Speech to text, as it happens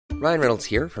Ryan Reynolds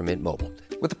here from Mint Mobile.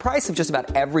 With the price of just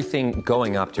about everything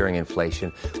going up during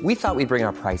inflation, we thought we'd bring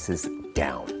our prices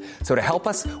down. So to help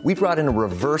us, we brought in a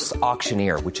reverse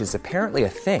auctioneer, which is apparently a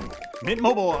thing. Mint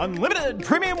Mobile Unlimited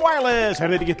Premium Wireless. How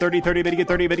to get 30, 30, bit to get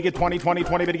 30, bit to get 20, 20,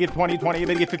 20, bit to get 20, 20,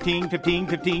 bit to get 15, 15,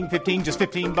 15, 15, just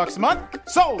 $15 a month?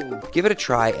 Sold! Give it a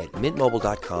try at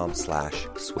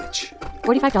mintmobile.com/switch.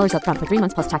 $45 up front for 3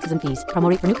 months plus taxes and fees. Promo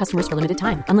rate for new customers for limited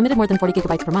time. Unlimited more than 40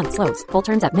 gigabytes per month. Slows full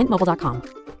terms at mintmobile.com.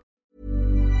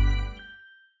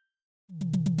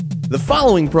 The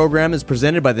following program is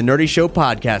presented by the Nerdy Show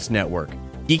Podcast Network.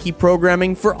 Geeky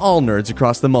programming for all nerds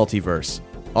across the multiverse.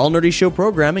 All Nerdy Show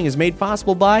programming is made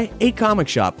possible by A Comic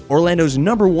Shop, Orlando's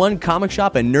 #1 comic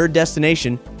shop and nerd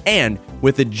destination, and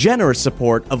with the generous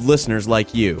support of listeners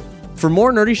like you. For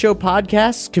more Nerdy Show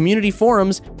podcasts, community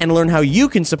forums, and learn how you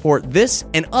can support this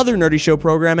and other Nerdy Show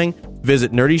programming,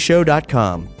 visit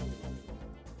nerdyshow.com.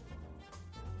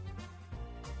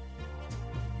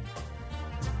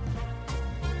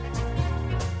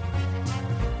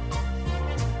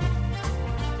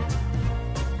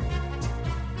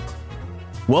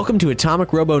 Welcome to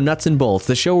Atomic Robo Nuts and Bolts,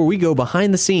 the show where we go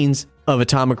behind the scenes of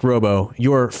Atomic Robo,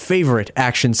 your favorite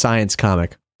action science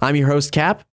comic. I'm your host,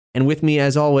 Cap, and with me,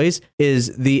 as always,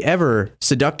 is the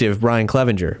ever-seductive Brian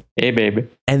Clevenger. Hey, baby.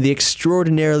 And the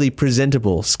extraordinarily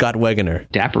presentable Scott Wegener.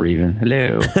 Dapper even.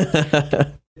 Hello.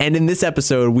 And in this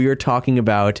episode, we are talking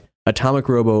about Atomic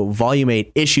Robo Volume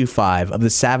 8, Issue 5 of The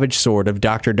Savage Sword of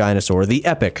Dr. Dinosaur, the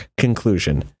epic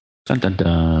conclusion. Dun, dun,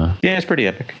 dun. Yeah, it's pretty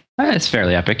epic. It's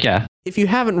fairly epic, yeah. If you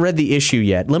haven't read the issue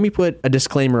yet, let me put a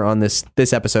disclaimer on this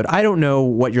episode. I don't know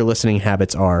what your listening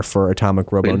habits are for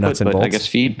Atomic Robo Nuts and Bolts. I guess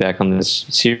feedback on this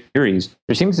series.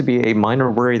 There seems to be a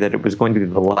minor worry that it was going to be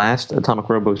the last Atomic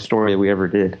Robo story that we ever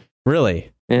did.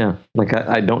 Really? Yeah. Like,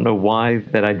 I don't know why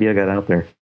that idea got out there.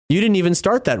 You didn't even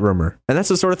start that rumor, and that's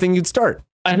the sort of thing you'd start.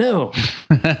 I know.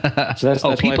 So that's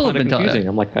people have been confusing.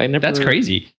 I'm like, that's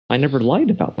crazy. I never lied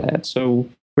about that. So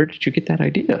where did you get that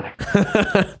idea?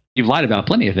 You've lied about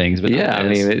plenty of things, but yeah, I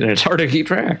mean, it's hard to keep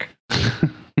track.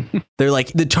 They're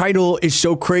like, the title is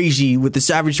so crazy with the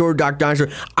Savage Sword, Dr. Dinosaur.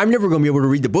 I'm never going to be able to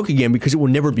read the book again because it will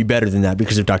never be better than that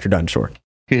because of Dr. Dinosaur.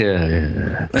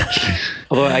 Yeah.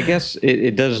 Although I guess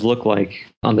it does look like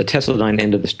on the Tesladyne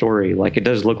end of the story, like it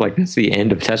does look like that's the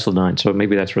end of Tesladyne. So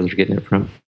maybe that's where they're getting it from.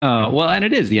 Well, and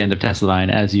it is the end of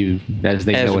Tesladyne as we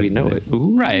know it.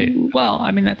 Ooh. Right. Well,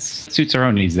 I mean, that suits our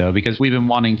own needs, though, because we've been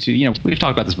wanting to, we've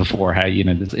talked about this before, how,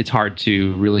 it's hard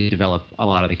to really develop a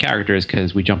lot of the characters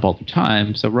because we jump all through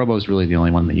time. So Robo's really the only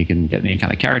one that you can get any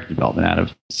kind of character development out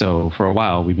of. So for a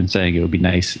while, we've been saying it would be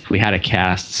nice if we had a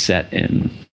cast set in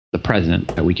the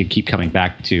present that we could keep coming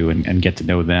back to and get to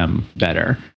know them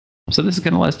better. So this is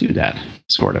going to let us do that,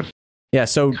 sort of. Yeah,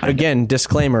 so again,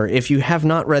 disclaimer, if you have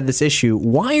not read this issue,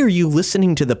 why are you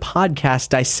listening to the podcast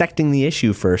dissecting the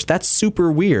issue first? That's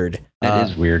super weird. That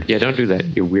is weird. Yeah, don't do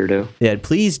that, you weirdo. Yeah,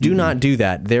 please do not do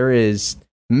that. There is,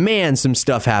 some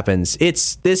stuff happens.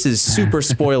 This is super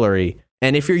spoilery.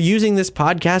 And if you're using this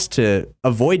podcast to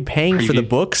avoid paying for the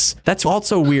books, that's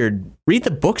also weird. Read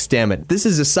the books, damn it. This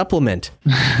is a supplement.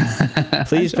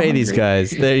 Please pay these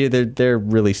guys. They're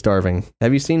really starving.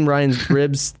 Have you seen Ryan's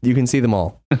ribs? You can see them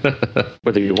all.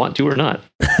 Whether you want to or not.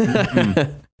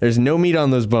 There's no meat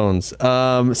on those bones.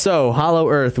 So, Hollow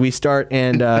Earth, we start,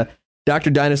 and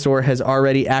Dr. Dinosaur has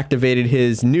already activated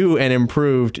his new and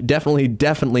improved,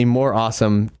 definitely more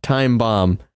awesome time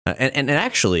bomb. And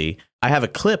actually, I have a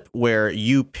clip where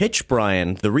you pitch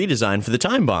Brian the redesign for the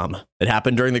time bomb that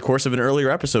happened during the course of an earlier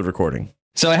episode recording.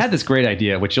 So I had this great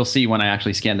idea, which you'll see when I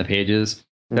actually scan the pages,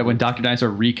 that when Dr. Dinosaur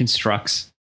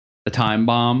reconstructs the time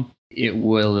bomb, it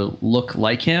will look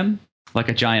like him, like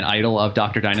a giant idol of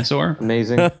Dr. Dinosaur.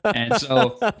 Amazing. And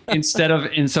so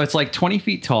so it's like 20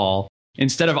 feet tall.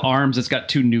 Instead of arms, it's got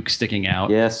 2 nukes sticking out.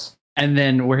 Yes. And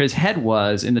then where his head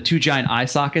was, in the 2 giant eye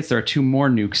sockets, there are 2 more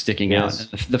nukes sticking out.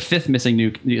 The 5th missing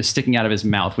nuke is sticking out of his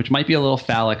mouth, which might be a little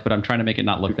phallic, but I'm trying to make it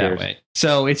not look that way.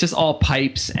 So it's just all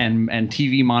pipes and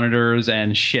TV monitors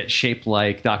and shit shaped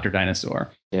like Dr.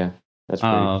 Dinosaur. Yeah, that's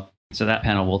pretty. So that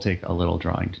panel will take a little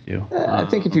drawing to do. I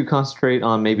think if you concentrate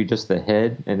on maybe just the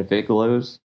head, and if it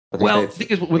glows. The thing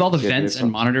is, with all the vents and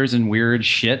monitors and weird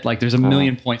shit, like there's a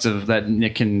million points of that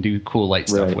Nick can do cool light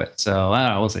stuff with. So I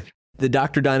don't know, we'll see. The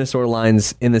Dr. Dinosaur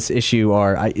lines in this issue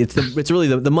are, it's really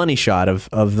the money shot of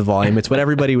the volume. It's what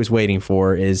everybody was waiting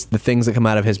for, is the things that come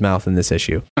out of his mouth in this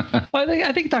issue. Well,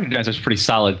 I think Dr. Dinosaur is pretty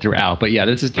solid throughout, but yeah,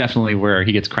 this is definitely where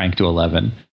he gets cranked to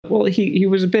 11. Well, he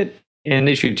was a bit in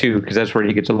issue 2, because that's where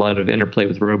he gets a lot of interplay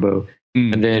with Robo,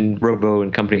 and then Robo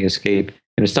and company escape.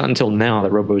 And it's not until now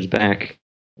that Robo's back,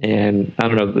 and I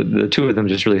don't know, the 2 of them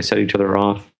just really set each other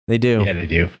off. They do. Yeah, they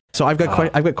do. So I've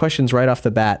got questions right off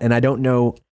the bat, and I don't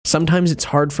know. Sometimes it's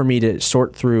hard for me to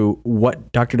sort through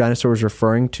what Dr. Dinosaur is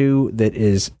referring to that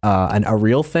is a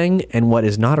real thing and what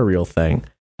is not a real thing.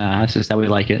 That's just how we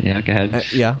like it. Yeah, go ahead.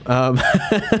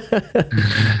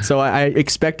 So I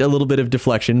expect a little bit of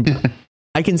deflection.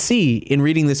 I can see in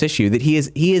reading this issue that he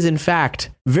is in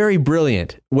fact very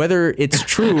brilliant. Whether it's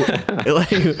true,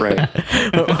 Right.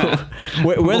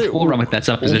 We'll run with that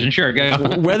supposition. Sure,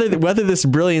 go. whether this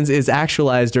brilliance is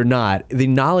actualized or not, the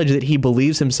knowledge that he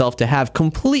believes himself to have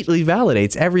completely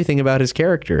validates everything about his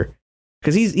character.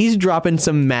 Because he's dropping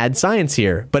some mad science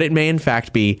here, but it may in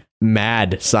fact be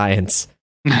mad science.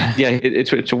 Yeah,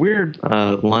 it's a weird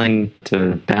line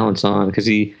to balance on, because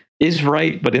he is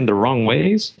right, but in the wrong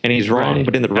ways, and he's wrong,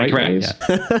 but in the right ways.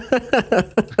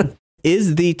 Yeah.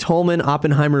 Is the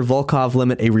Tolman-Oppenheimer-Volkov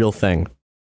limit a real thing?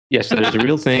 Yes, that is a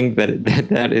real thing.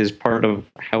 That is part of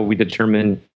how we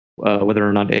determine whether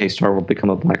or not a star will become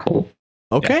a black hole.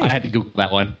 Okay. Yeah, I had to Google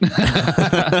that one.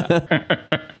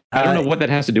 I don't know what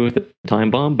that has to do with the time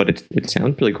bomb, but it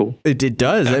sounds really cool. It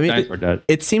does. I mean,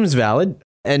 it seems valid.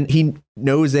 And he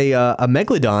knows a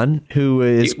megalodon who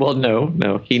is... Well,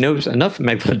 no. He knows enough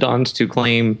megalodons to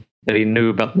claim that he knew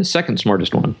about the second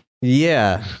smartest one.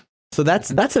 Yeah. So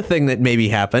that's a thing that maybe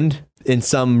happened in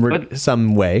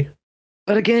some way.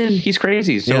 But again, he's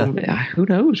crazy. So who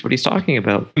knows what he's talking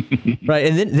about? Right.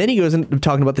 And then he goes and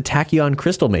talking about the tachyon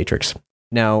crystal matrix.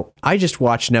 Now, I just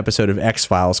watched an episode of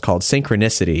X-Files called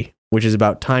Synchronicity, which is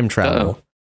about time travel. Uh-oh.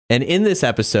 And in this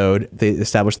episode, they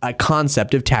established a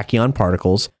concept of tachyon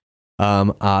particles.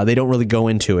 They don't really go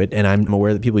into it, and I'm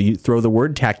aware that people throw the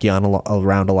word tachyon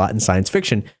around a lot in science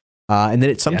fiction, and that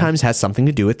it sometimes has something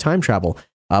to do with time travel.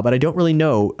 But I don't really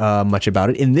know much about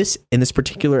it. In this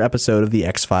particular episode of the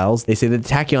X-Files, they say that the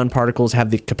tachyon particles have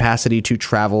the capacity to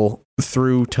travel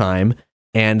through time,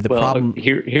 and the problem...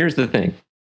 Here's the thing.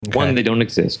 Okay. One, they don't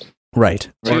exist. Right.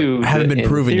 Two, haven't been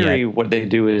proven in theory, yet. What they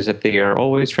do is that they are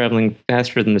always traveling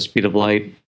faster than the speed of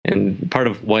light, and part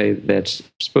of why that's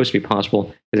supposed to be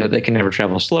possible is that they can never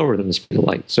travel slower than the speed of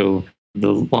light. So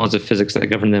the laws of physics that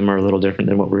govern them are a little different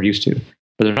than what we're used to.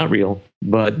 But they're not real,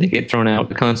 but they get thrown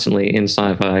out constantly in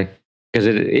sci-fi, because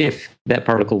if that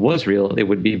particle was real, it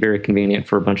would be very convenient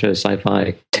for a bunch of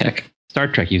sci-fi tech. Star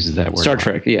Trek uses that word. Star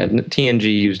Trek, yeah. TNG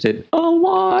used it a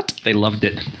lot. They loved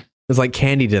it. It's like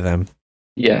candy to them.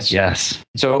 Yes.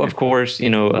 So, of course,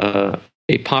 a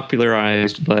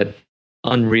popularized but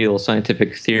unreal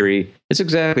scientific theory is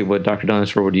exactly what Dr.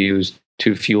 Dinosaur would use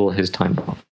to fuel his time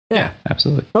bomb. Yeah,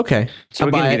 absolutely. Okay. So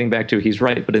again, getting back to he's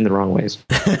right, but in the wrong ways.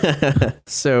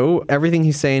 So everything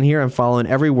he's saying here, I'm following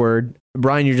every word.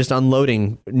 Brian, you're just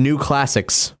unloading new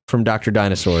classics from Dr.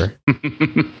 Dinosaur.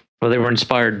 Well, they were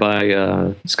inspired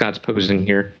by Scott's posing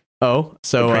here. Oh,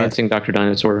 so prancing Dr.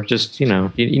 Dinosaur. Just, you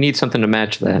need something to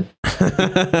match that.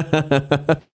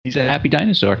 He's a happy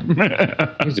dinosaur.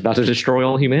 He's about to destroy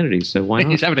all humanity, so why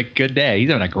not? He's having a good day. He's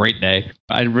having a great day.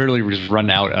 I really just run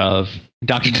out of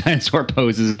Dr. Dinosaur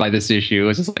poses by this issue.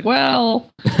 It's just like,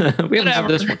 well,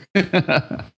 whatever.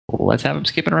 Let's have him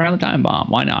skipping around the time bomb.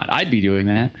 Why not? I'd be doing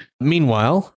that.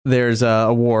 Meanwhile, there's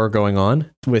a war going on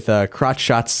with crotch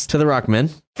shots to the Rockmen,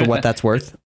 for what that's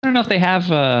worth. I don't know if they have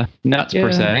nuts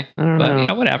per se, I don't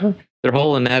know. Whatever. Their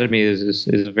whole anatomy is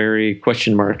a very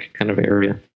question mark kind of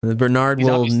area. Bernard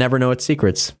will never know its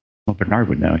secrets. Well, Bernard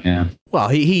would know, yeah. Well,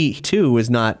 he too was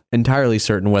not entirely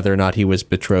certain whether or not he was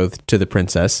betrothed to the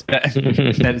princess.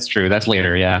 That's true. That's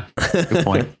later, yeah. Good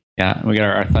point. Yeah, we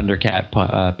got our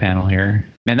Thundercat panel here.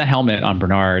 Man, that helmet on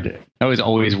Bernard, that was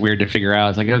always weird to figure out.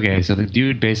 It's like, okay, so the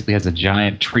dude basically has a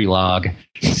giant tree log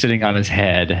sitting on his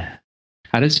head.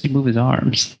 How does he move his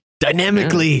arms?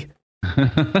 Dynamically.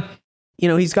 Yeah.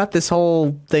 He's got this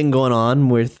whole thing going on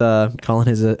with calling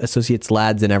his associates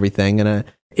lads and everything. And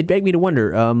it begged me to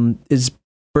wonder, is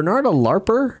Bernard a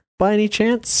LARPer by any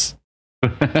chance?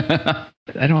 I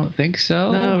don't think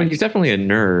so. No, he's definitely a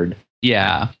nerd.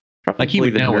 Yeah. Probably he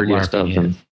would know what LARPing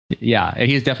is. Yeah,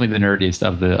 he's definitely the nerdiest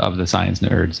of the science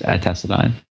nerds at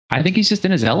Tesladyne. I think he's just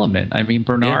in his element. I mean,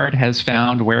 Bernard has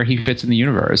found where he fits in the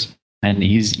universe. And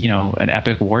he's, an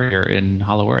epic warrior in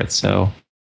Hollow Earth. So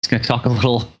he's going to talk a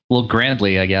little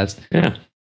grandly, I guess. Yeah.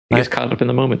 He gets caught up in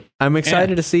the moment. I'm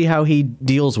excited to see how he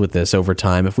deals with this over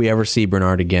time. If we ever see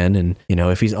Bernard again, and,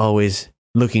 if he's always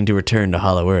looking to return to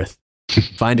Hollow Earth,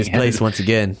 find his place once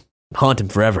again, haunt him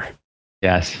forever.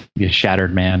 Yes, be a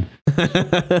shattered man.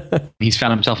 He's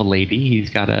found himself a lady. He's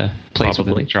got a place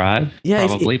within the tribe. Yeah,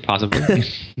 possibly.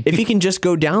 If he can just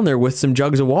go down there with some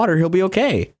jugs of water, he'll be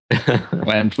okay.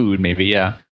 And food, maybe,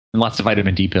 yeah. And lots of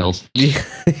vitamin D pills.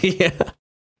 Yeah.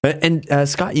 And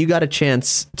Scott, you got a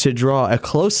chance to draw a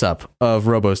close-up of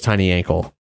Robo's tiny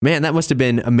ankle. Man, that must have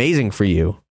been amazing for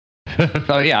you.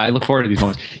 Oh, yeah, I look forward to these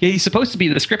moments. Yeah, he's supposed to be,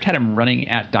 the script had him running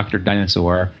at Dr.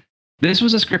 Dinosaur. This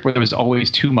was a script where there was always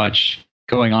too much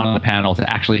going on in the panel to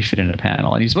actually fit in a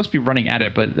panel. And he's supposed to be running at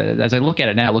it, but as I look at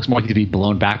it now, it looks more like to be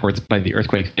blown backwards by the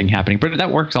earthquake thing happening. But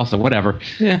that works also, whatever.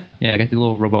 Yeah, I got the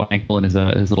little Robo ankle and his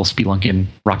little spelunking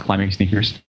rock climbing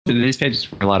sneakers. These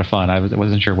pages were a lot of fun. I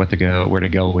wasn't sure where to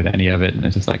go with any of it, and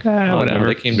it's just like whatever.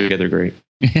 They came together great.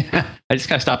 I just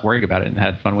kind of stopped worrying about it and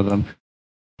had fun with them.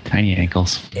 Tiny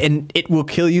ankles, and it will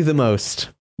kill you the most.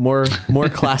 More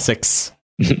classics.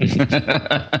 He's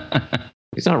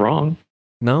not wrong.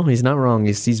 No, he's not wrong.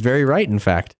 He's very right. In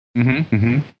fact,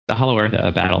 the Hollow Earth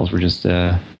battles were just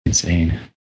insane.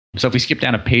 So if we skip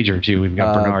down a page or two, we've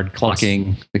got Bernard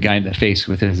clocking the guy in the face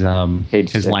with his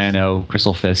Lion-O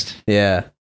crystal fist. Yeah.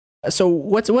 So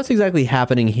what's exactly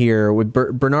happening here with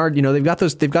Bernard? You know, they've got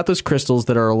those crystals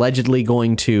that are allegedly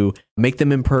going to make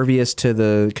them impervious to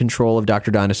the control of Dr.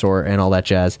 Dinosaur and all that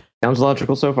jazz. Sounds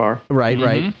logical so far.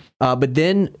 Right. But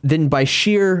then by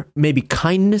sheer maybe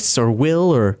kindness or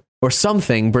will or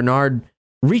something, Bernard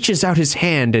reaches out his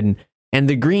hand and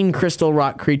the green crystal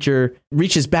rock creature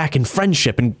reaches back in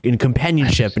friendship and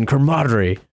companionship and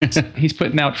camaraderie. He's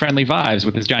putting out friendly vibes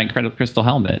with his giant crystal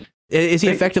helmet. Is he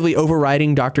effectively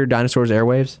overriding Dr. Dinosaur's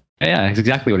airwaves? Yeah, that's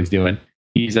exactly what he's doing.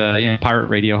 He's pirate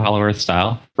radio, Hollow Earth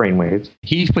style. Brainwaves.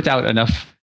 He puts out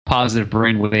enough positive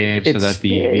brainwaves so that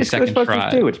the second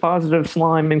try. It's positive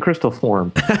slime in crystal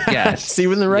form. Yes. See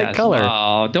in the right color.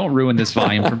 Oh, don't ruin this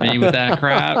volume for me with that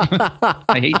crap.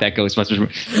 I hate that Ghostbusters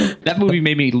movie. That movie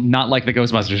made me not like the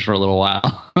Ghostbusters for a little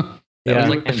while. It was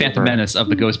like the Phantom Menace of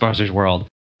the Ghostbusters world.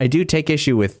 I do take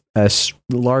issue with a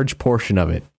large portion of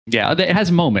it. Yeah, it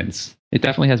has moments. It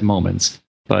definitely has moments,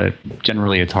 but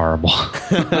generally it's horrible.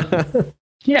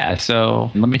 Yeah, so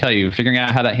let me tell you, figuring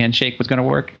out how that handshake was going to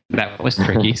work, that was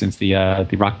tricky since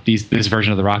this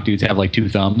version of the Rock dudes have like two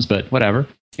thumbs, but whatever.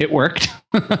 It worked.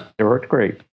 It worked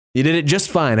great. You did it just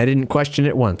fine. I didn't question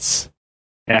it once.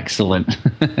 Excellent.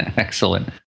 Excellent.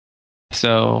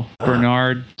 So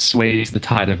Bernard sways the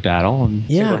tide of battle and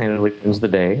single-handedly wins the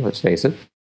day, let's face it.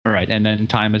 All right, and then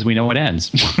time as we know it ends.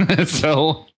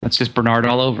 So that's just Bernard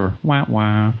all over. Wah,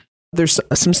 wah. There's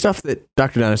some stuff that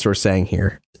Dr. Dinosaur is saying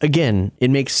here. Again,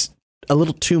 it makes a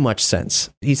little too much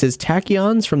sense. He says,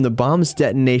 tachyons from the bomb's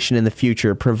detonation in the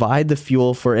future provide the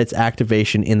fuel for its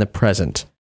activation in the present.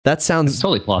 That sounds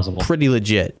totally plausible. Pretty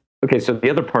legit. Okay, so the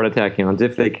other part of tachyons,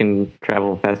 if they can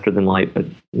travel faster than light but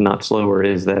not slower,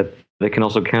 is that they can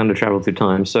also counter travel through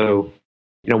time. So,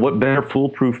 what better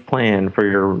foolproof plan for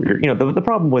your the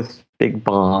problem with big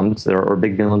bombs or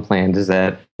big villain plans is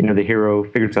that, the hero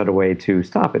figures out a way to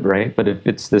stop it, right? But if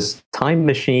it's this time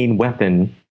machine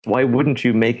weapon, why wouldn't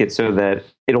you make it so that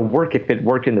it'll work if it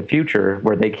worked in the future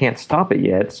where they can't stop it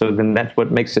yet? So then that's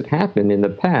what makes it happen in the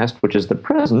past, which is the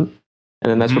present.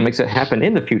 And then that's what makes it happen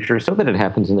in the future so that it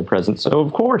happens in the present. So,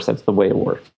 of course, that's the way it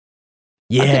works.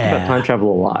 Yeah. I think about time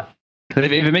travel a lot.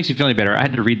 If it makes you feel any better, I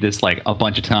had to read this like a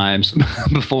bunch of times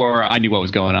before I knew what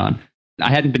was going on. I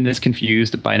hadn't been this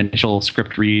confused by an initial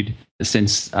script read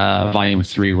since Volume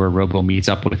 3, where Robo meets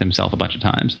up with himself a bunch of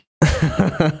times.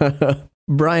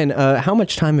 Brian, how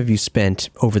much time have you spent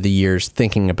over the years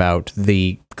thinking about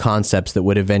the concepts that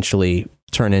would eventually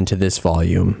turn into this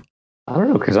volume? I don't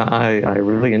know, because I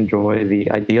really enjoy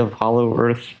the idea of Hollow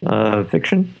Earth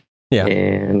fiction. Yeah.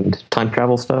 And time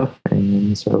travel stuff,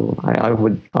 and so I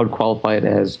would qualify it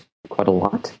as quite a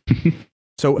lot.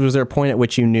 So was there a point at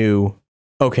which you knew,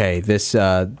 okay, this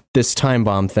time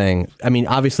bomb thing, I mean,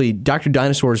 obviously Dr.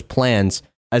 Dinosaur's plans,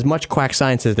 as much quack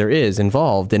science as there is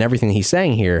involved in everything he's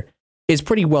saying here, is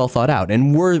pretty well thought out.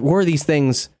 And were these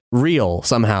things real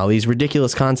somehow, these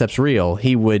ridiculous concepts real,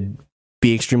 he would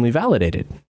be extremely validated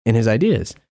in his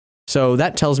ideas. So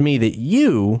that tells me that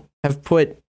you have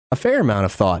put a fair amount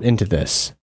of thought into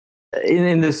this.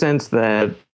 In the sense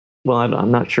that, well, I'm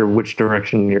not sure which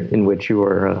direction in which you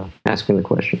are asking the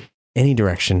question. Any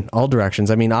direction, all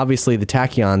directions. I mean, obviously the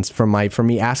tachyons from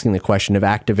me asking the question have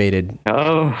activated.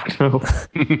 Oh, no.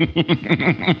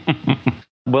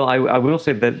 Well, I will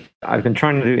say that I've been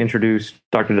trying to introduce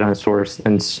Dr. Dinosaur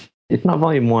since, if not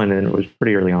Volume 1, and it was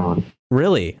pretty early on.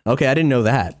 Really? Okay, I didn't know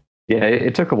that. Yeah,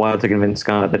 it took a while to convince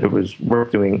Scott that it was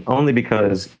worth doing, only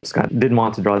because Scott didn't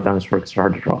want to draw the dinosaur because it's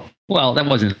hard to draw. Well, that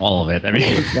wasn't all of it. I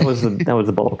mean, that was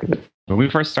the bulk of it. When we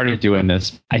first started doing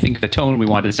this, I think the tone we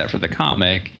wanted to set for the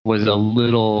comic was a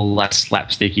little less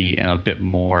slapsticky and a bit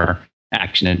more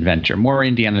action adventure, more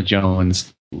Indiana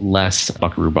Jones, less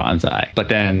Buckaroo Banzai. But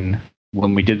then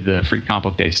when we did the Free Comic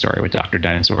Book Day story with Dr.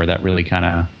 Dinosaur, that really kind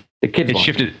of The kids it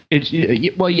shifted.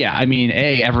 Well, yeah. I mean,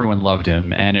 everyone loved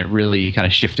him, and it really kind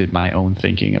of shifted my own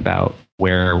thinking about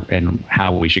where and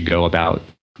how we should go about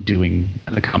doing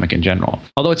the comic in general.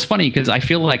 Although it's funny because I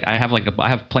feel like I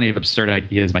have plenty of absurd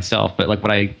ideas myself, but like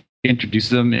when I introduce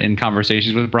them in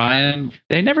conversations with Brian,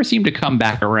 they never seem to come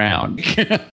back around.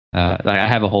 Like I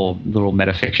have a whole little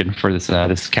metafiction for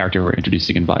this character we're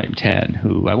introducing in Volume 10,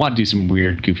 who I want to do some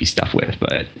weird, goofy stuff with,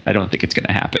 but I don't think it's going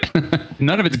to happen.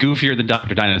 None of it's goofier than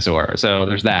Dr. Dinosaur, so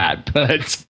there's that.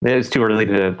 But it's too early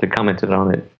to comment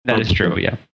on it. That is true,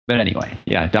 yeah. But anyway,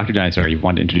 yeah, Dr. Dinosaur, you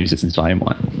wanted to introduce it since Volume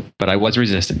 1. But I was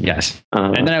resistant, yes.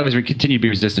 And then I was continue to be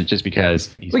resistant just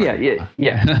because he's... Well,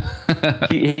 yeah.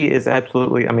 He is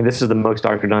absolutely... I mean, this is the most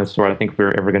Dr. Dinosaur I think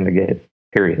we're ever going to get,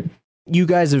 period. You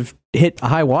guys have hit a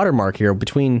high watermark here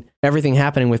between everything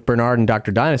happening with Bernard and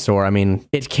Dr. Dinosaur. I mean,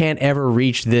 it can't ever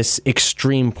reach this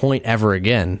extreme point ever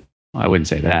again. I wouldn't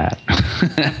say that.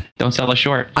 Don't sell us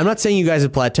short. I'm not saying you guys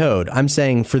have plateaued. I'm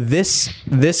saying for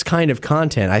this kind of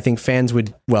content, I think fans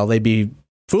would, well, they'd be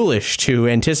foolish to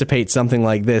anticipate something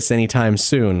like this anytime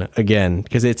soon again,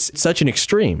 because it's such an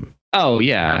extreme. Oh,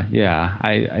 yeah.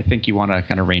 I think you want to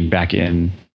kind of rein back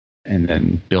in and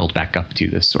then build back up to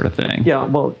this sort of thing. Yeah,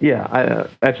 well, yeah, I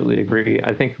absolutely agree.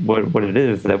 I think what it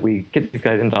is that we get these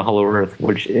guys into Hollow Earth,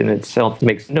 which in itself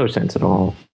makes no sense at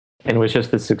all. And it was just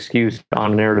this excuse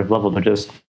on a narrative level to just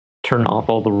turn off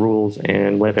all the rules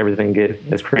and let everything get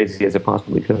as crazy as it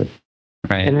possibly could.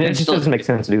 Right. And it just doesn't make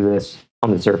sense to do this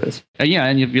on the surface. Yeah,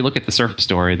 and if you look at the surface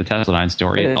story, the Tesladyne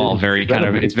story, it's all very kind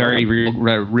of, it's very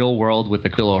real world with the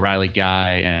Bill O'Reilly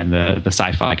guy and the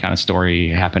sci-fi kind of story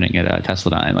happening at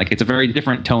Tesladyne. Like, it's a very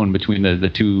different tone between the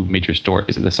two major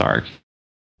stories of this arc.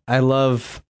 I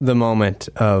love the moment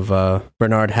of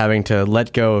Bernard having to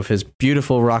let go of his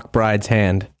beautiful rock bride's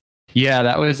hand. Yeah,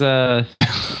 that was that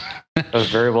was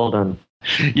very well done.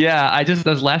 Yeah,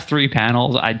 those last three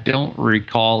panels, I don't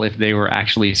recall if they were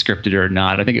actually scripted or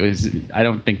not. I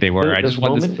don't think they were. The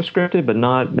moment was scripted, but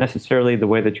not necessarily the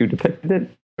way that you depicted it.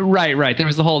 Right. There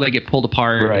was the whole they get pulled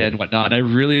apart and whatnot. I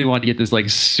really wanted to get this like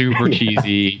super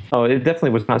cheesy. Oh, it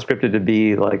definitely was not scripted to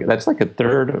be like, that's like a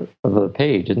third of a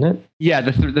page, isn't it? Yeah,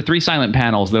 the three silent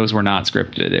panels, those were not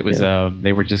scripted. It was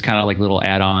they were just kind of like little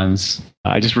add-ons.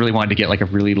 I just really wanted to get like a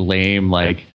really lame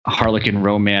like Harlequin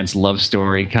romance love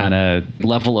story kind of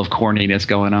level of corniness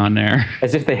going on there.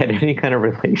 As if they had any kind of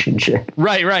relationship.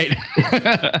 Right.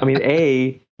 I mean,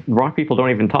 A, rock people don't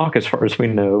even talk as far as we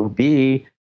know. B,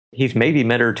 he's maybe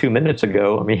met her 2 minutes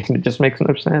ago. I mean, it just makes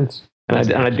no sense.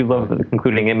 And I do love that the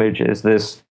concluding image is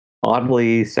this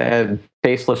oddly sad,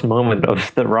 faceless moment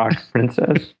of the rock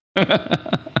princess.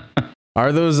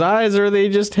 Are those eyes or are they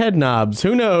just head knobs?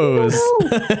 Who knows?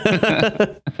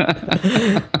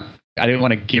 I didn't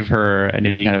want to give her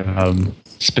any kind of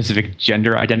specific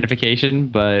gender identification,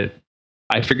 but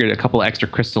I figured a couple of extra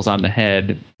crystals on the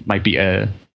head might be the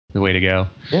way to go.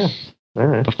 Yeah. All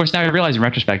right. Of course, now I realize in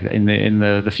retrospect, in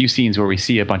the few scenes where we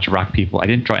see a bunch of rock people, I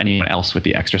didn't draw anyone else with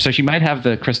the extra. So she might have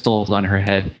the crystals on her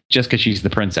head just because she's the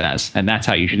princess, and that's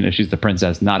how you should know she's the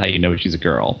princess, not how you know she's a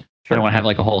girl. I don't want to have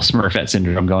like a whole Smurfette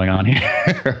syndrome going on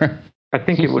here. I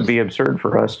think it would be absurd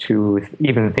for us to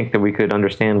even think that we could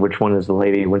understand which one is the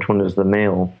lady, which one is the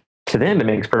male. To them, it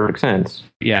makes perfect sense.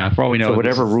 Yeah, for all we know. So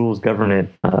whatever rules govern it,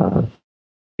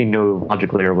 we know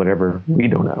logically or whatever, we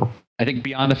don't know. I think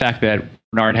beyond the fact that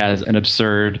Bernard has an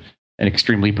absurd and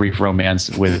extremely brief romance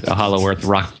with a Hollow Earth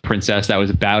rock princess, that was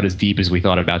about as deep as we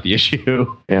thought about the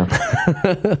issue. Yeah.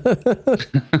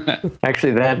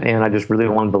 Actually, that, and I just really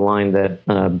wanted the line that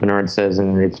Bernard says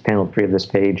in its panel 3 of this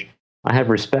page, I have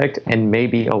respect and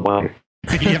maybe a wife.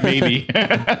 Yeah, maybe.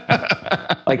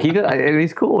 Like,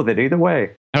 he's cool with it either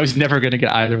way. I was never going to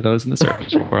get either of those in the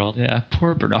surface world. Yeah,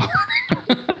 poor Bernard.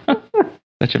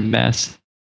 Such a mess.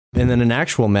 And then an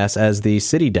actual mess as the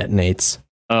city detonates.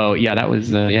 Oh, yeah, that was,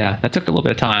 that took a little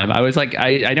bit of time. I was like,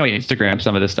 I know I Instagrammed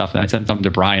some of this stuff, and I sent something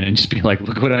to Brian and just be like,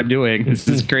 look what I'm doing. This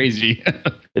is crazy.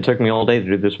 It took me all day to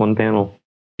do this one panel.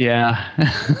 Yeah.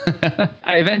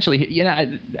 I eventually,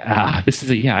 this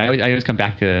is, I always come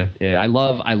back to, I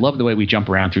love the way we jump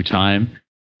around through time,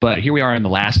 but here we are in the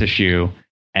last issue,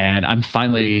 and I'm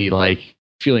finally like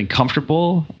feeling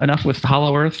comfortable enough with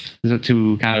Hollow Earth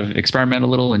to kind of experiment a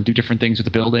little and do different things with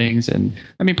the buildings. And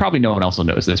I mean, probably no one else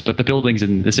knows this, but the buildings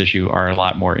in this issue are a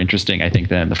lot more interesting, I think,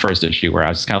 than the first issue, where I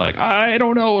was just kind of like, I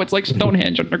don't know. It's like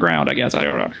Stonehenge underground, I guess. I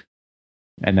don't know.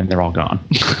 And then they're all gone.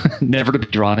 Never to be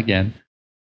drawn again.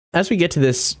 As we get to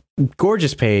this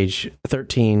gorgeous page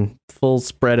 13, full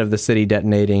spread of the city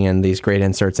detonating and these great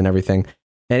inserts and everything.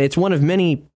 And it's one of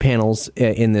many panels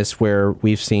in this where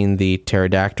we've seen the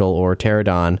pterodactyl or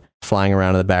pterodon flying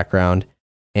around in the background.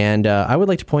 And I would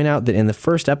like to point out that in the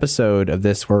first episode of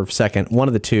this, or second, one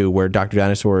of the two, where Dr.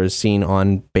 Dinosaur is seen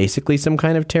on basically some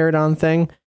kind of pterodon thing,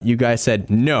 you guys said,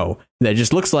 no, that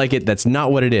just looks like it. That's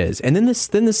not what it is. And then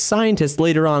this scientist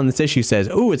later on in this issue says,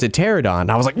 oh, it's a pterodon.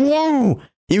 I was like, whoa,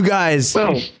 you guys.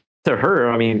 Well, to her,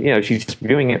 I mean, she's just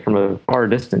viewing it from a far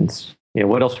distance.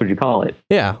 What else would you call it?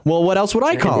 Yeah. Well, what else would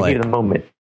I call it? In the moment.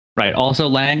 Right. Also,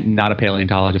 Lang, not a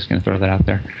paleontologist. Going to throw that out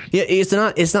there. Yeah, it's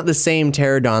not the same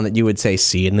pterodon that you would say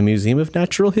see in the Museum of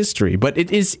Natural History, but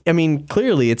it is. I mean,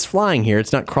 clearly it's flying here.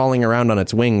 It's not crawling around on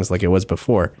its wings like it was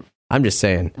before. I'm just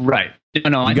saying. Right.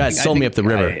 No, you guys sold me up the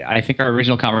river. I think our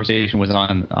original conversation was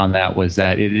on that was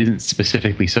that it isn't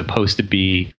specifically supposed to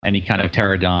be any kind of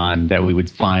pterodon that we would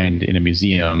find in a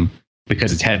museum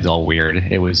because its head's all weird.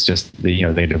 It was just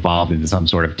they'd evolved into some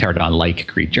sort of pterodon-like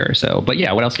creature. So, but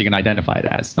yeah, what else are you going to identify it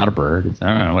as? It's not a bird. It's, I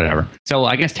don't know, whatever. So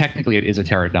I guess technically it is a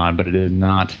pterodon, but it is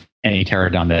not any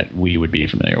pterodon that we would be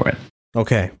familiar with.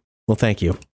 Okay. Well, thank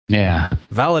you. Yeah.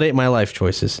 Validate my life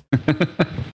choices.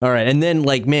 All right. And then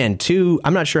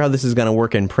I'm not sure how this is going to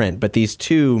work in print, but these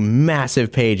two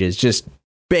massive pages, just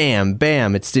bam,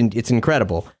 bam. It's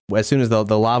incredible. As soon as the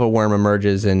lava worm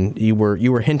emerges, and you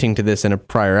were hinting to this in a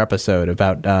prior episode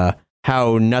about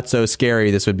how nutso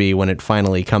scary this would be when it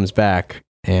finally comes back.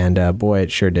 And boy,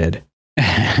 it sure did.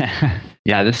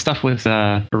 Yeah, this stuff was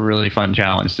a really fun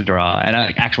challenge to draw, and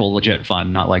actual legit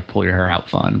fun, not like pull your hair out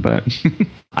fun. But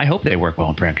I hope they work well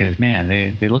in print because, man,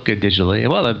 they look good digitally.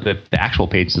 Well, the actual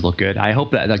pages look good. I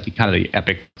hope that the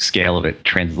epic scale of it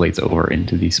translates over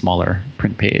into the smaller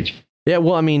print page. Yeah,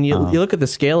 well, I mean, you look at the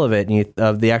scale of it and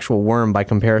of the actual worm by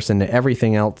comparison to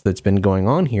everything else that's been going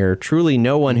on here. Truly,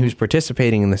 no one who's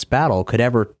participating in this battle could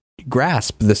ever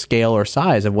grasp the scale or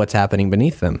size of what's happening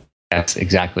beneath them. That's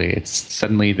exactly. It's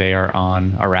suddenly they are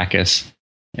on Arrakis,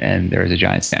 and there is a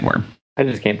giant sandworm. I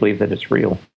just can't believe that it's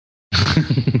real.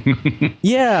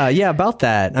 Yeah, about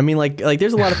that. I mean, like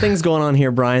there's a lot of things going on here,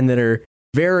 Brian, that are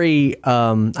very.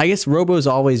 I guess Robo's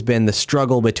always been the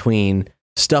struggle between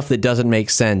stuff that doesn't make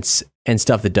sense and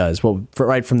stuff that does. Well,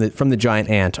 from the giant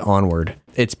ant onward,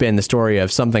 it's been the story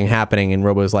of something happening, and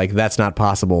Robo's like, "That's not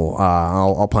possible.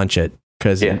 I'll punch it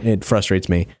because it frustrates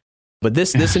me." But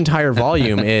this entire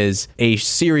volume is a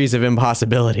series of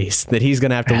impossibilities that he's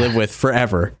going to have to live with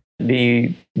forever.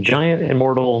 The giant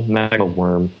immortal magma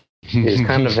worm is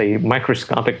kind of a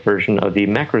microscopic version of the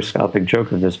macroscopic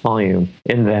joke of this volume,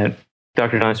 in that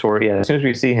Dr. Dinosaur, as soon as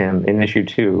we see him in issue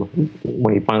 2,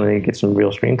 when he finally gets some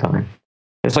real screen time,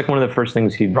 it's like one of the first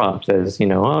things he drops as,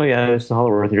 oh yeah, it's the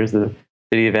Hollow Earth, here's the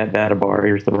city of Atbatabar,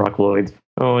 here's the Rockloids.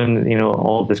 Oh, and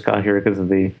all of this got here because of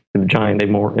the giant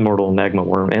immortal magma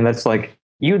worm. And that's like,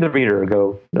 you, the reader,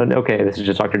 go, okay, this is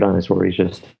just Dr. Dinosaur. He's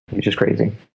just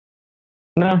crazy.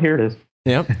 No, here it is.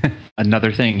 Yep.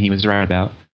 Another thing he was right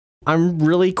about. I'm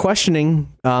really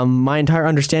questioning my entire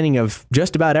understanding of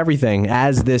just about everything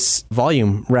as this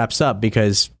volume wraps up,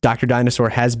 because Dr. Dinosaur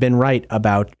has been right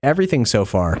about everything so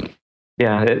far.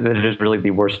 Yeah, it is really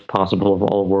the worst possible of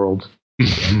all worlds.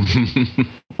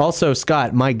 Also,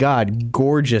 Scott, my God,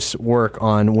 gorgeous work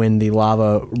on when the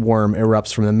lava worm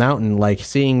erupts from the mountain. Like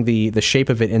seeing the shape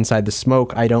of it inside the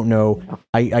smoke. I don't know.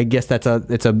 I guess it's a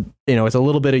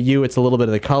little bit of you. It's a little bit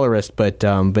of the colorist, but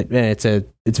man,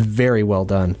 it's very well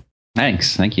done.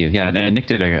 Thanks, thank you. Yeah, Nick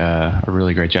did a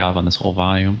really great job on this whole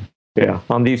volume. Yeah,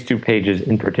 on these 2 pages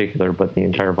in particular, but the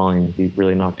entire volume he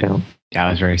really knocked out. Yeah,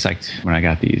 I was very psyched when I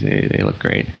got these. They look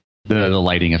great. The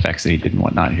lighting effects that he did and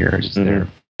whatnot here, just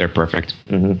they're perfect.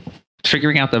 Mm-hmm.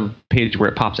 Figuring out the page where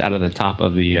it pops out of the top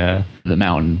of the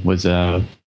mountain was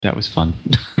that was fun.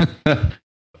 I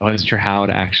wasn't sure how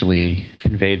to actually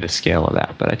convey the scale of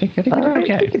that, but I think okay.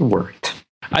 I think it worked.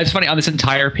 It's funny, on this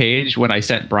entire page, when I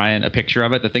sent Brian a picture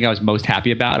of it, the thing I was most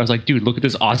happy about, I was like, dude, look at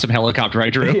this awesome helicopter I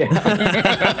drew. Yeah.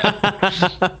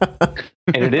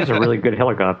 And it is a really good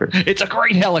helicopter. It's a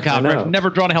great helicopter. I've never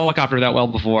drawn a helicopter that well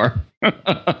before.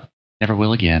 Never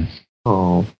will again.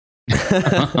 Oh.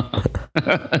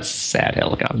 Sad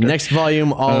helicopter. Next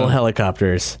volume, all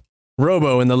helicopters.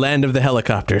 Robo in the land of the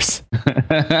helicopters.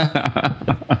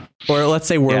 Or let's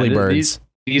say whirlybirds.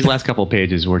 These last couple of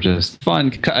pages were just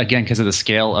fun, again, because of the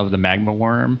scale of the magma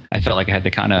worm. I felt like I had to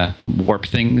kind of warp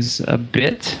things a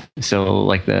bit. So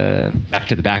like the back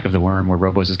to the back of the worm where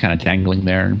Robo's is kind of dangling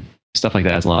there and stuff like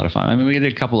that is a lot of fun. I mean, we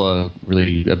did a couple of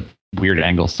really weird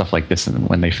angles, stuff like this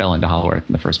when they fell into Hollow Earth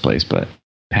in the first place. But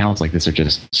panels like this are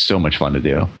just so much fun to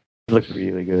do. It looks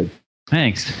really good.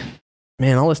 Thanks.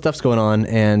 Man, all this stuff's going on,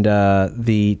 and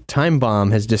the time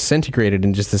bomb has disintegrated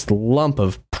in just this lump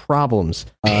of problems.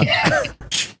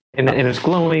 And it's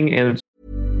glowing, and it's...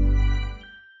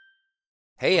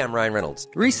 Hey, I'm Ryan Reynolds.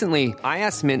 Recently, I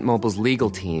asked Mint Mobile's legal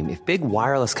team if big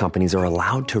wireless companies are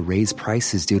allowed to raise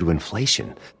prices due to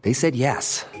inflation. They said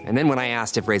yes. And then when I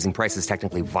asked if raising prices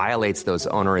technically violates those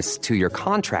onerous 2-year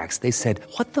contracts, they said,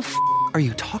 "What the f*** are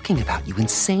you talking about, you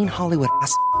insane Hollywood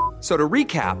ass?" So to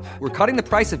recap, we're cutting the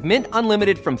price of Mint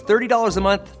Unlimited from $30 a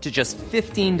month to just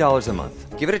 $15 a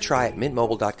month. Give it a try at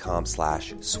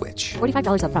mintmobile.com/switch.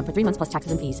 $45 up front for 3 months plus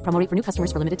taxes and fees. Promo rate for new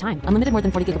customers for limited time. Unlimited more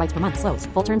than 40 gigabytes per month. Slows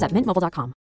full terms at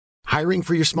mintmobile.com. Hiring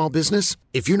for your small business?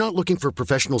 If you're not looking for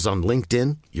professionals on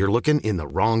LinkedIn, you're looking in the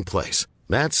wrong place.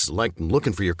 That's like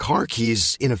looking for your car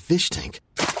keys in a fish tank.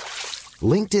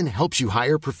 LinkedIn helps you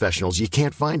hire professionals you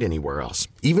can't find anywhere else,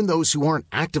 even those who aren't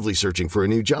actively searching for a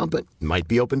new job but might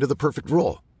be open to the perfect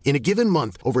role. In a given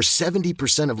month, over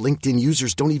 70% of LinkedIn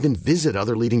users don't even visit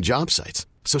other leading job sites.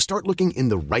 So start looking in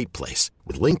the right place.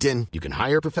 With LinkedIn, you can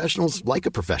hire professionals like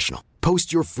a professional.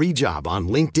 Post your free job on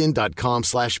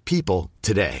linkedin.com/people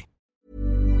today.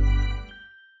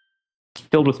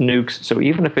 Filled with nukes, so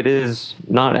even if it is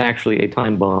not actually a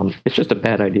time bomb, it's just a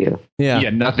bad idea. Yeah,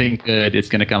 nothing good is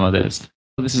going to come of this.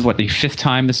 This is what, the 5th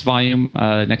time this volume,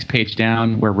 next page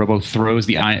down, where Robo throws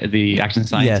the action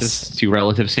scientists to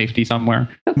relative safety somewhere.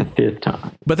 That's the 5th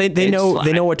time. But they know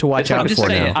what to watch out for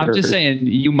now. I'm just saying,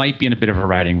 you might be in a bit of a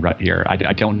writing rut here. I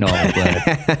don't know.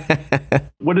 But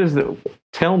What is the?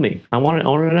 Tell me. I want to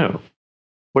know.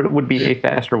 What would be a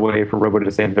faster way for Robo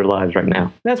to save their lives right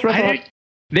now? That's what I thought.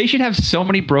 They should have so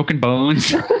many broken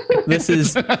bones. This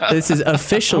is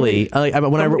officially when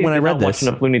I read this. Watching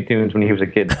up Looney Tunes when he was a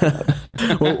kid.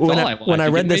 when I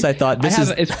read this, I thought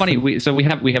it's funny. We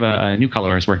have a new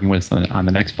colorist working with us on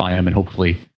the next volume, and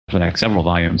hopefully for the next several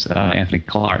volumes, Anthony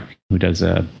Clark, who does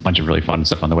a bunch of really fun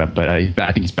stuff on the web. But I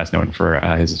think he's best known for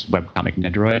his webcomic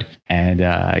Nendoroid, and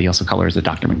he also colors the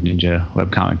Dr. McNinja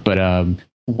webcomic. But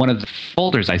one of the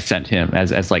folders I sent him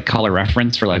as like color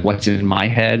reference for like what's in my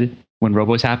head when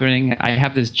Robo's happening, I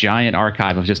have this giant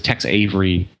archive of just Tex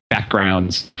Avery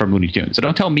backgrounds from Looney Tunes. So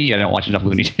don't tell me I don't watch enough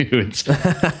Looney Tunes.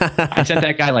 I sent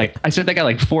that guy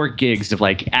like 4 gigs of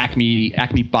like Acme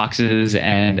boxes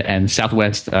and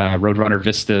Southwest Roadrunner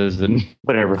Vistas and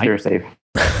whatever. They're safe.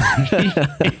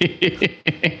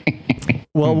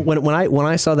 Well, when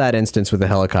I saw that instance with the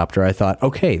helicopter, I thought,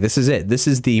 okay, this is it. This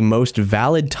is the most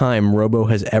valid time Robo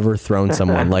has ever thrown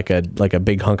someone like a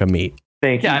big hunk of meat.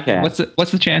 Thank you. Yeah,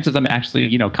 what's the chances I'm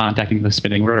actually, contacting the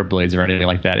spinning rotor blades or anything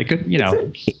like that? It could,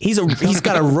 He's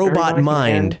got a robot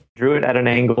mind. Drew it at an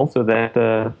angle so that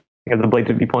the blades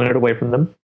would be pointed away from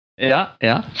them. Yeah.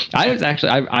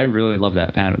 I really love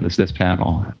that panel. This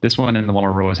panel, this one, and the one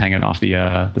where Robo's hanging off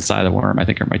the side of the worm, I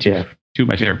think are my two of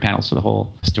my favorite panels for the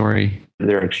whole story.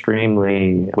 They're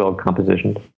extremely well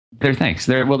compositioned. There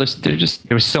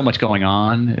was so much going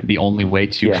on. The only way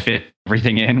to fit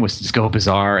everything in was to just go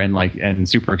bizarre and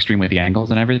super extreme with the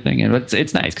angles and everything. And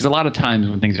it's nice because a lot of times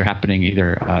when things are happening,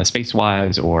 either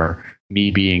space-wise or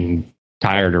me being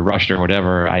tired or rushed or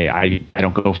whatever, I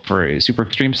don't go for super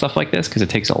extreme stuff like this because it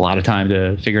takes a lot of time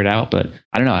to figure it out. But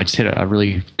I don't know, I just hit a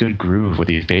really good groove with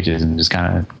these pages and just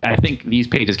kind of, I think these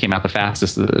pages came out the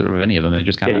fastest of any of them. They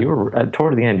just kind of, you were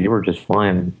toward the end, you were just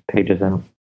flying pages out.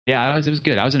 Yeah, it was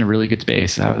good. I was in a really good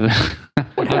space. I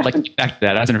would like to get back to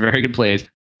that. I was in a very good place.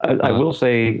 I will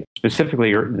say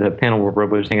specifically the panel where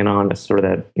Robo is hanging on is sort of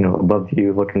that, above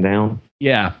view looking down.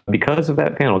 Yeah. Because of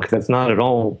that panel, because that's not at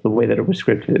all the way that it was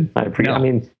scripted. I forget. No. I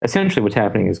mean, essentially what's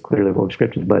happening is clearly well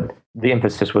scripted, but the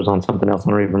emphasis was on something else.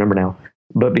 I don't even remember now.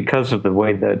 But because of the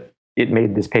way that it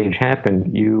made this page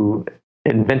happen, you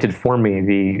invented for me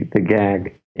the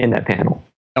gag in that panel.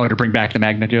 Oh, to bring back the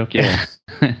Magna joke? Yeah.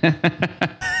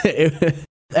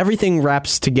 Everything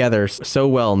wraps together so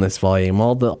well in this volume.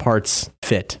 All the parts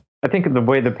fit. I think the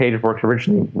way the page works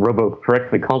originally, Robo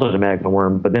correctly called it a magma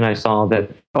worm, but then I saw that,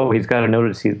 he's got to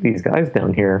notice these guys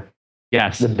down here.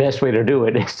 Yes. The best way to do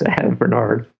it is to have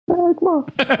Bernard. Come on.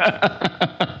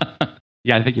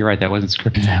 Yeah, I think you're right. That wasn't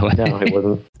scripted that way. No, it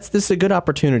wasn't. This is a good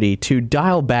opportunity to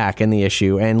dial back in the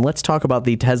issue, and let's talk about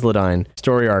the Tesladyne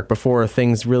story arc before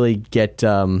things really get,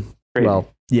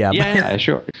 Yeah,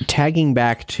 sure. Tagging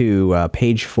back to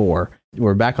page 4,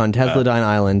 we're back on Tesladyne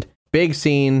Island. Big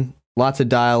scene, lots of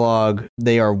dialogue.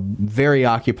 They are very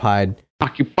occupied.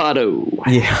 Occupado.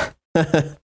 Yeah.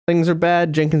 Things are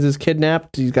bad. Jenkins is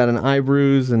kidnapped. He's got an eye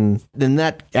bruise, and then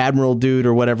that admiral dude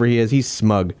or whatever he is, he's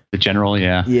smug. The general,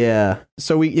 yeah. Yeah.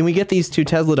 So we get these 2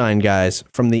 Tesladyne guys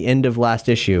from the end of last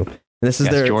issue. This is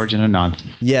their George and Anant.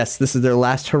 Yes, this is their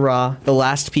last hurrah. The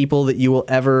last people that you will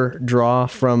ever draw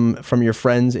from your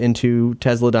friends into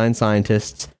Tesladyne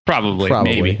scientists. Probably.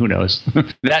 Maybe. Who knows?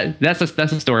 That's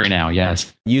a story now.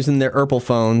 Yes. Using their Urple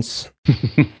phones.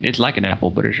 It's like an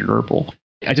Apple, but it's an Urple.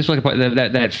 I just look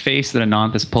at that face that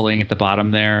Ananth is pulling at the bottom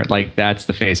there. Like, that's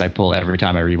the face I pull every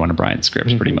time I read one of Brian's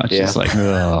scripts, pretty much. Yeah. It's like,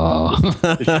 oh.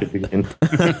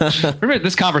 Remember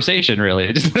this conversation,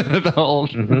 really. Just the whole...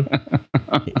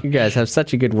 You guys have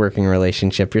such a good working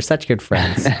relationship. You're such good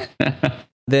friends.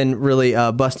 Then really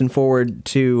busting forward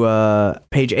to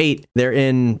page 8, they're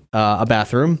in a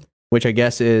bathroom, which I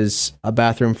guess is a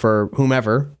bathroom for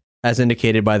whomever, as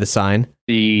indicated by the sign.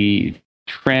 The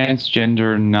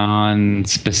transgender,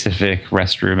 non-specific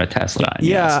restroom at Tesla.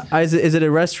 Yeah, is it a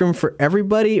restroom for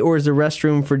everybody, or is it a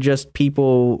restroom for just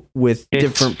people with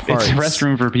different parts? It's a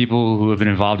restroom for people who have been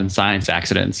involved in science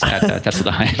accidents at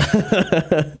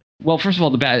Tesla. Well, first of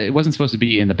all, it wasn't supposed to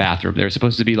be in the bathroom. They were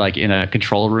supposed to be like in a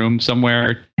control room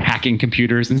somewhere, hacking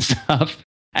computers and stuff.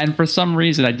 And for some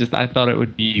reason, I thought it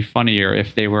would be funnier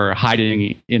if they were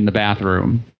hiding in the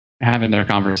bathroom, having their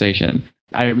conversation.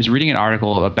 I was reading an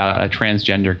article about a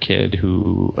transgender kid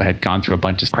who had gone through a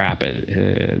bunch of crap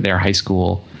at their high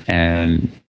school, and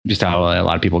just how a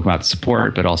lot of people come out to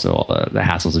support, but also all the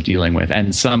hassles of dealing with.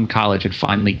 And some college had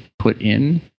finally put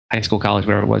in, high school, college,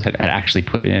 whatever it was, had actually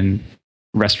put in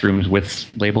restrooms with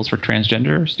labels for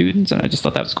transgender students, and I just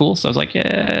thought that was cool. So I was like,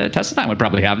 yeah, Tesla would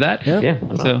probably have that. Yeah.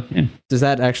 So yeah. Is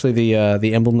that actually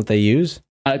the emblem that they use?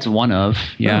 It's one of,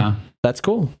 yeah. Oh, that's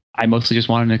cool. I mostly just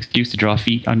wanted an excuse to draw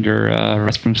feet under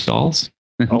restroom stalls.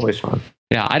 Always fun.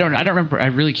 Yeah, I don't remember. I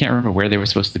really can't remember where they were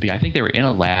supposed to be. I think they were in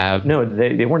a lab. No,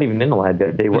 they weren't even in the lab.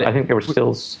 I think they were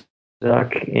still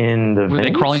stuck in the. Were vents?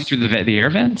 they crawling through the air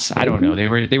vents? I don't know. They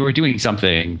were doing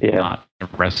something, not a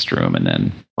restroom, and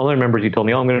then. All I remember is you told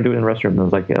me, "Oh, I'm going to do it in the restroom." And I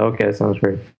was like, "Yeah, okay, sounds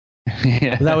great."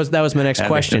 Yeah. That was my next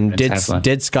question.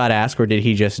 Did Scott ask, or did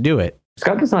he just do it?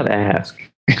 Scott does not ask.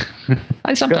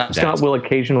 I sometimes Scott ask. will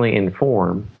occasionally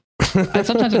inform.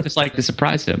 Sometimes I just like to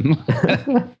surprise him.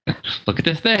 Look at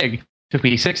this thing. Took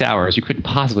me 6 hours. You couldn't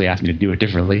possibly ask me to do it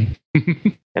differently.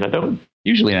 And I don't.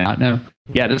 Usually not, no.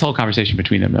 Yeah, this whole conversation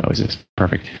between them, though, is just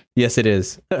perfect. Yes, it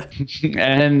is.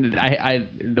 And I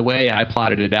the way I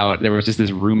plotted it out, there was just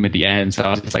this room at the end. So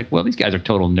I was just like, well, these guys are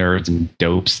total nerds and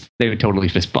dopes. They would totally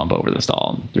fist bump over the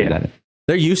stall.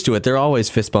 They're used to it. They're always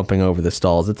fist bumping over the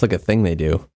stalls. It's like a thing they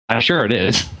do. I'm sure it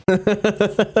is.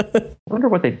 I wonder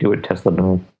what they do at Tesla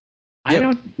Dome. I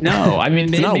don't know. I mean,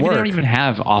 maybe they work. don't even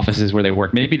have offices where they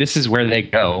work. Maybe this is where they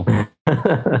go.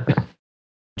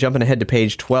 Jumping ahead to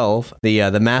page 12,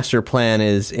 the master plan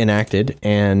is enacted,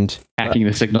 and hacking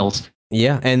the signals.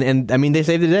 Yeah, and I mean, they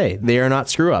saved the day. They are not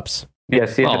screw ups.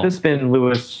 Yes, yeah, had this been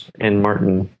Lewis and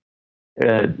Martin,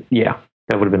 yeah,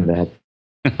 that would have been bad.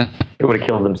 They would have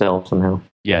killed themselves somehow.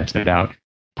 Yeah, no doubt.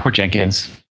 Poor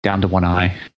Jenkins, down to one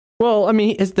eye. Well, I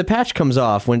mean, the patch comes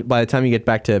off by the time you get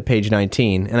back to page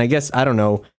 19, and I guess, I don't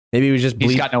know, maybe he was just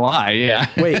He's got no eye, yeah.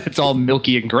 Wait. It's all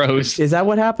milky and gross. Is that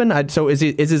what happened? So is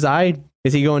his eye,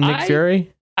 is he going Nick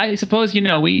Fury? I suppose,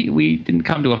 we didn't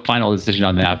come to a final decision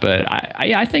on that, but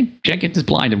I think Jenkins is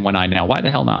blind in one eye now. Why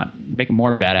the hell not? Make him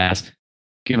more badass.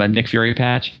 Give him a Nick Fury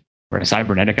patch, or a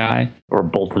cybernetic eye. Or a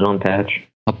bolted-on patch.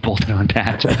 A bolted-on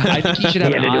patch. I think he should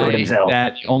have an eye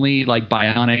that only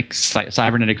bionic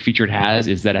cybernetic feature it has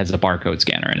is that it has a barcode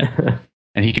scanner in it.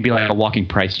 And he could be like a walking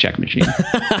price check machine.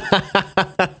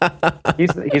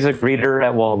 He's a greeter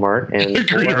at Walmart. And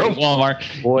greeter at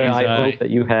Walmart. Boy, I hope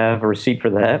that you have a receipt for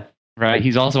that. Right.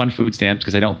 He's also on food stamps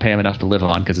because I don't pay him enough to live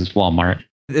on because it's Walmart.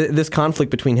 This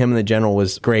conflict between him and the general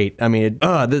was great. I mean,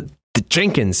 the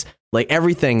Jenkins. Like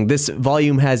everything, this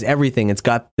volume has everything. It's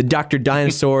got the Dr.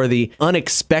 Dinosaur, the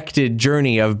unexpected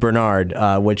journey of Bernard,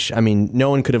 which, I mean, no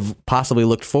one could have possibly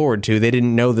looked forward to. They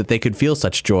didn't know that they could feel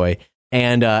such joy.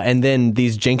 And then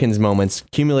these Jenkins moments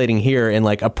accumulating here in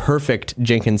like a perfect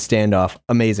Jenkins standoff.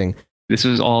 Amazing. This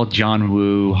was all John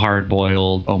Woo,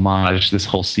 hard-boiled homage, this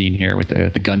whole scene here with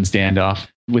the gun standoff.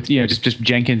 With, just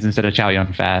Jenkins instead of Chow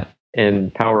Yun-Fat.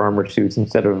 And power armored suits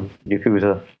instead of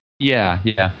Yakuza. Yeah.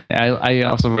 I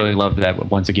also really love that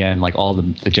once again, like all the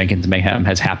Jenkins mayhem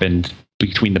has happened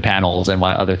between the panels and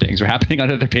while other things are happening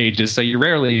on other pages. So you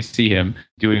rarely see him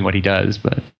doing what he does,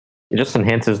 but it just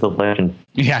enhances the legend.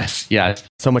 Yes.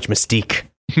 So much mystique.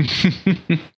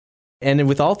 And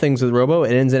with all things with Robo,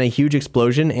 it ends in a huge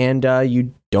explosion, and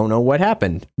you don't know what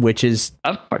happened, which is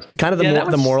of course kind of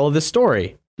the moral of the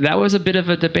story. That was a bit of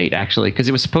a debate, actually, because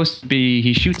it was supposed to be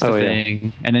he shoots the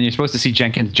thing, and then you're supposed to see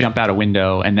Jenkins jump out a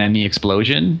window, and then the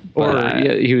explosion. Or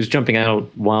he was jumping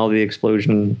out while the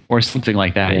explosion. Or something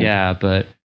like that, yeah. But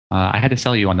I had to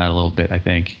sell you on that a little bit, I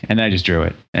think. And then I just drew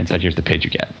it and said, here's the page you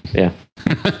get. Yeah.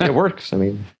 It works. I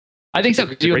mean, I think so.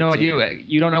 Because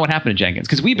you don't know what happened to Jenkins.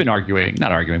 Because we've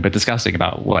been discussing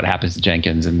about what happens to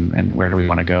Jenkins and where do we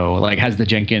want to go. Like, has the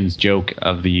Jenkins joke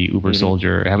of the Uber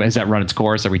soldier, has that run its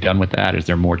course? Are we done with that? Is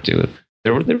there more to it?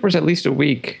 There was at least a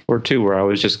week or two where I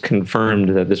was just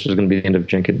confirmed that this was going to be the end of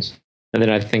Jenkins. And then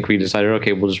I think we decided,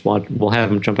 okay, we'll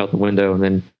have him jump out the window, and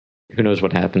then who knows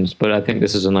what happens. But I think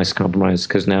this is a nice compromise,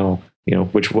 because now,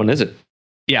 which one is it?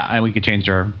 Yeah, and we could change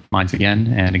our minds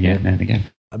again and again and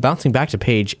again. Bouncing back to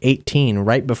page 18,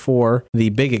 right before the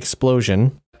big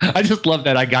explosion. I just love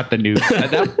that I got the news.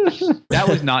 That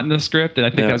was not in the script, and I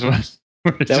think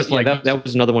that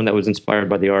was another one that was inspired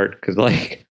by the art, because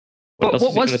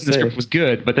what was in the script was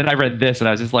good, but then I read this and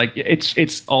I was just like,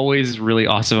 it's always really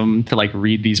awesome to like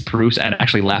read these proofs and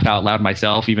actually laugh out loud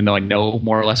myself, even though I know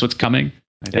more or less what's coming.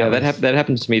 That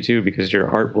happens to me too, because your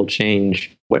art will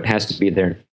change what has to be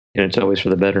there, and it's always for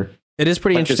the better. It is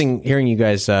pretty interesting hearing you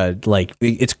guys,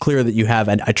 it's clear that you have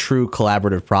a true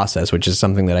collaborative process, which is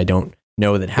something that I don't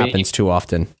know that happens too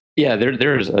often. Yeah,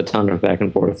 there's a ton of back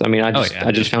and forth. I mean,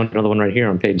 I just found another one right here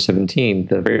on page 17.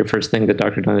 The very first thing that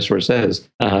Dr. Dinosaur says,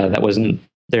 that wasn't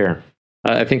there.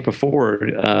 I think before,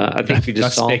 we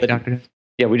just saw that.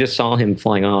 Yeah, we just saw him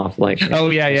flying off. Like,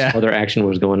 other action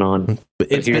was going on.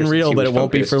 It's been real, but it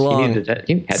won't be for long.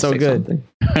 He had so good.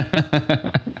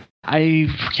 I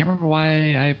can't remember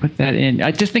why I put that in.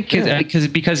 I just think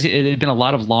because it had been a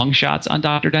lot of long shots on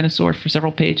Dr. Dinosaur for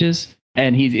several pages.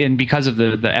 And because of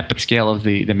the epic scale of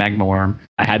the magma worm,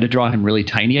 I had to draw him really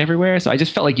tiny everywhere. So I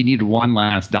just felt like you needed one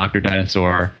last Dr.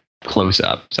 Dinosaur close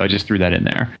up. So I just threw that in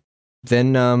there.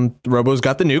 Then Robo's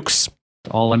got the nukes.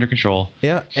 All under control.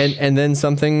 Yeah. And then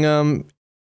something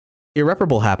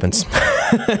irreparable happens.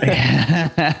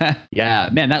 Yeah,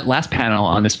 man, that last panel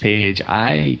on this page,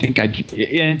 I think and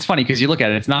it's funny because you look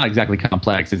at it, it's not exactly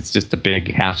complex. It's just a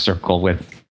big half circle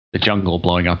with the jungle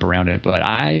blowing up around it. But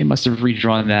I must have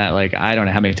redrawn that, like, I don't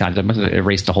know how many times. I must have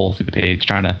erased a hole through the page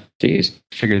trying to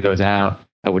figure those out.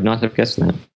 I would not have guessed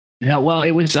that. Yeah, well,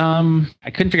 it was, I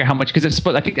couldn't figure out how much, because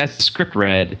I think as the script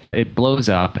read, it blows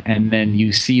up, and then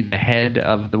you see the head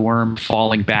of the worm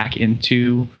falling back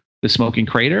into the smoking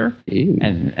crater,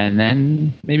 and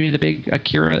then maybe the big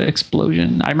Akira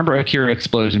explosion. I remember Akira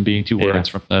explosion being two words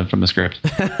from the script.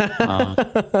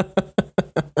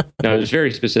 No, it was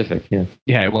very specific. Yeah,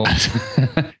 it was.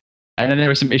 And then there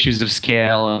were some issues of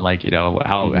scale, and like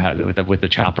how with the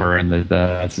chopper and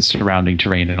the surrounding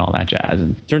terrain and all that jazz.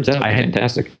 And turns out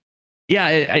fantastic. Yeah,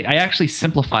 I actually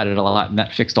simplified it a lot, and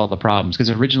that fixed all the problems. Because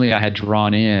originally I had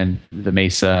drawn in the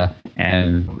mesa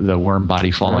and the worm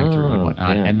body falling through and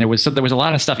whatnot, and there was a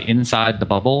lot of stuff inside the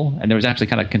bubble, and there was actually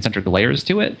kind of concentric layers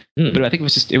to it. But I think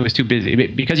it was too busy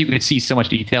because you could see so much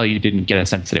detail. You didn't get a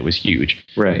sense that it was huge.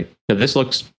 Right. So this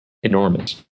looks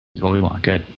enormous. That's what we want.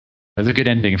 Good. That's a good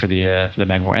ending for the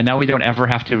magma worm. And now we don't ever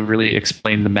have to really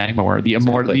explain the magma worm, the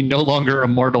no longer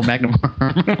immortal magma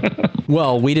worm.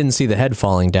 Well, we didn't see the head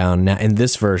falling down in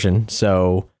this version,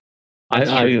 so in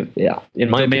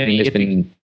my opinion, it's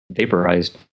been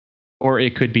vaporized. Or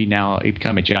it could be now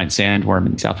become a giant sandworm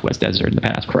in the Southwest desert in the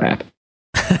past. Crap.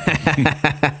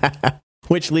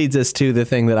 Which leads us to the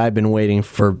thing that I've been waiting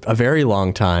for a very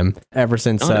long time, ever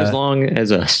since. Not as long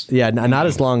as us. Yeah, not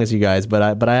as long as you guys, but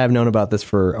I have known about this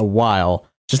for a while.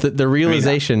 Just the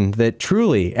realization that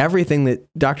truly everything that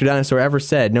Dr. Dinosaur ever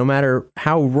said, no matter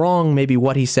how wrong maybe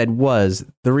what he said was,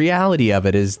 the reality of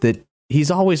it is that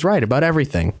he's always right about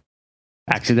everything.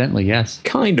 Accidentally, yes.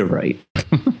 Kind of right.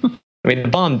 I mean, the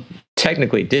bomb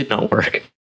technically did not work.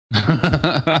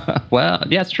 Well,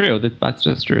 yeah, it's true. That's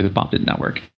just true. The bomb did not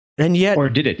work. And yet, or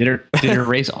did it? Did it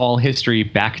erase all history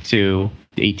back to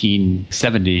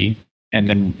 1870, and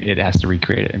then it has to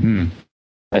recreate it?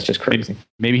 That's just crazy.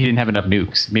 Maybe he didn't have enough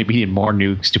nukes. Maybe he needed more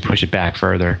nukes to push it back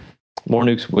further. More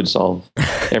nukes would solve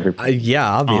everything. Yeah,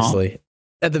 obviously.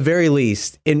 At the very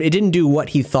least, it didn't do what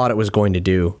he thought it was going to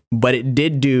do, but it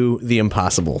did do the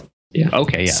impossible. Yeah.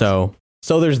 Okay. Yeah.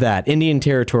 So there's that. Indian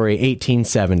Territory,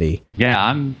 1870. Yeah,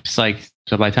 I'm psyched.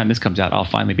 So by the time this comes out, I'll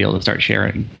finally be able to start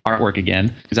sharing artwork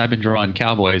again, because I've been drawing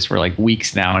cowboys for like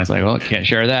weeks now, and it's like, oh, can't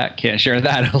share that.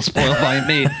 It'll spoil Volume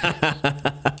 8.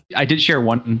 I did share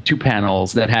 2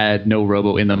 panels that had no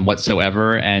Robo in them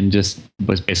whatsoever, and just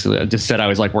said I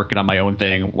was like working on my own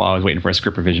thing while I was waiting for a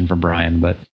script revision from Brian.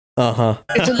 But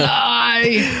it's a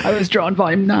lie. I was drawing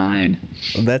Volume 9.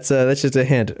 That's just a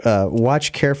hint.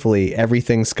 Watch carefully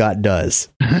everything Scott does.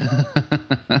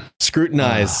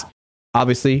 Scrutinize.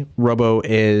 Obviously, Robo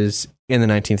is in the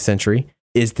 19th century.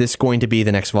 Is this going to be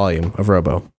the next volume of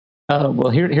Robo?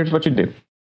 Well, here's what you do.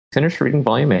 Finish reading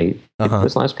Volume 8,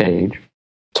 this last page,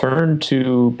 turn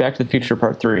to Back to the Future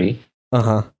Part 3,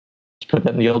 put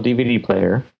that in the old DVD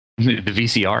player, The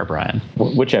VCR, Brian.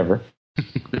 Whichever.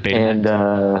 The beta.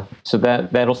 And so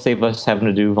that'll save us having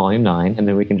to do volume 9, and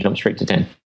then we can jump straight to 10.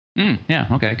 Yeah,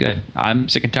 okay, good. I'm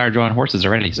sick and tired of drawing horses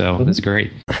already, so this is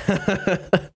great.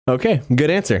 Okay,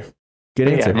 good answer. Good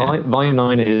answer. Yeah, volume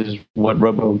 9 is what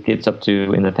Robo gets up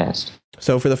to in the past.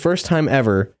 So for the first time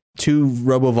ever, 2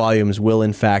 Robo volumes will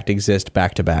in fact exist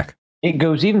back to back. It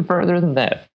goes even further than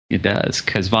that. It does,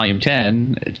 because volume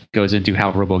 10 it goes into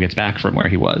how Robo gets back from where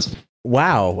he was.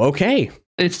 Wow, okay.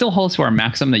 It still holds to our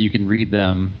maxim that you can read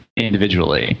them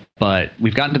individually, but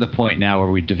we've gotten to the point now where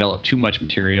we develop too much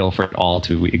material for it all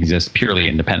to exist purely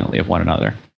independently of one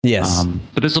another. Yes.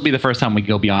 But this will be the first time we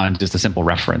go beyond just a simple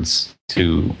reference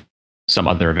to some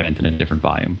other event in a different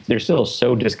volume. They're still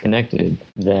so disconnected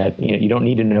that you don't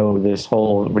need to know this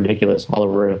whole ridiculous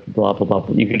Hollow Earth, blah, blah,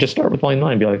 blah. You could just start with volume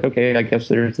 9 and be like, okay, I guess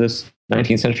there's this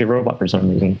 19th century robot for some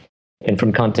reason. And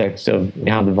from context of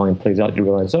how the volume plays out, you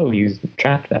realize, oh, he's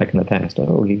trapped back in the past.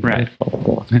 Oh, he's right. Blah,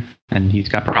 blah, blah. And he's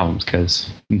got problems because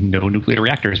no nuclear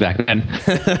reactors back then.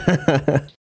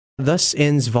 Thus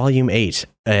ends Volume 8.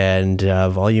 And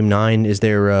Volume 9, is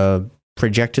there a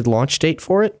projected launch date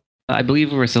for it? I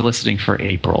believe we were soliciting for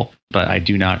April, but I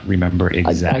do not remember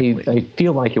exactly. I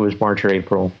feel like it was March or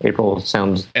April. April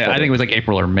sounds better. I think it was like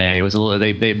April or May. It was a little,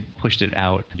 they pushed it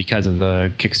out because of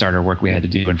the Kickstarter work we had to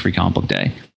do in Free Comic Book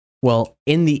Day. Well,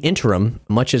 in the interim,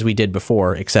 much as we did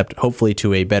before, except hopefully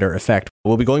to a better effect,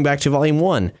 we'll be going back to Volume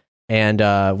 1.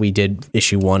 And we did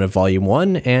issue 1 of Volume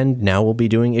 1, and now we'll be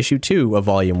doing issue 2 of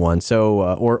Volume 1.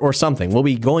 So, or something. We'll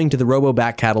be going to the Robo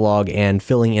back catalog and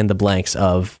filling in the blanks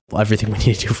of everything we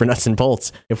need to do for Nuts and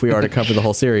Bolts if we are to cover the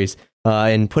whole series,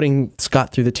 and putting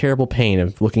Scott through the terrible pain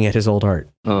of looking at his old art.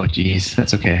 Oh, geez.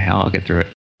 That's okay. I'll get through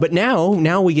it. But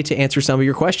now we get to answer some of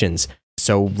your questions.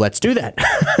 So let's do that.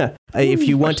 If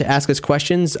you want to ask us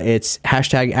questions, it's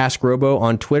hashtag AskRobo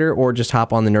on Twitter, or just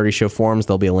hop on the Nerdy Show forums.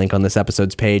 There'll be a link on this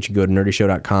episode's page. You go to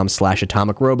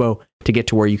nerdyshow.com/atomicrobo to get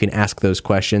to where you can ask those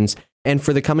questions. And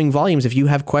for the coming volumes, if you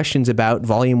have questions about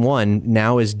Volume 1,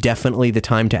 now is definitely the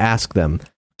time to ask them.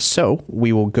 So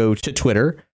we will go to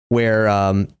Twitter, where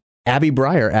Abby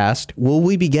Breyer asked, will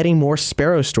we be getting more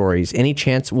Sparrow stories? Any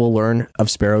chance we'll learn of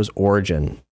Sparrow's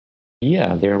origin?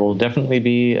 Yeah, there will definitely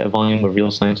be a volume of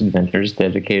Real Science Adventures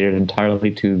dedicated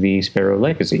entirely to the Sparrow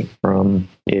legacy, from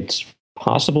its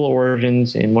possible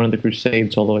origins in one of the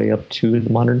Crusades all the way up to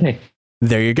the modern day.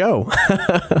 There you go.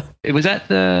 Was that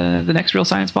the next Real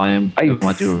Science volume? I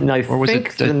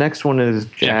think the next one is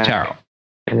Jack Tarot.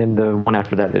 And then the one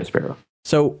after that is Sparrow.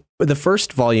 So the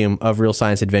first volume of Real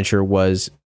Science Adventure was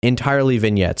entirely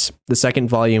vignettes. The second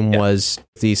volume was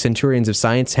the Centurions of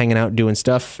Science hanging out doing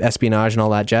stuff, espionage and all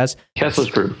that jazz.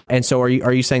 Tesla's crew. And so are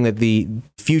you saying that the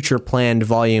future planned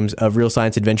volumes of Real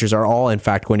Science Adventures are all in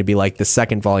fact going to be like the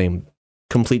second volume,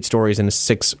 complete stories in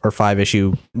 6 or 5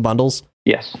 issue bundles?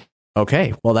 Yes.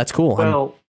 Okay, well that's cool.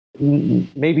 Well,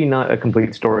 maybe not a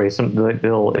complete story.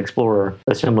 They'll explore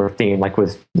a similar theme, like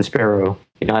with the Sparrow.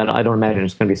 I don't imagine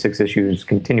it's going to be 6 issues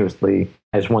continuously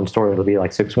as one story. It'll be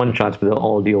like 6 one-shots, but they'll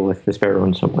all deal with the Sparrow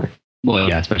in some way. Well,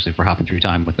 yeah, especially if we're hopping through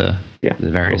time with the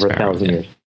various over Sparrows. 1,000 years.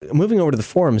 Moving over to the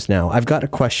forums now, I've got a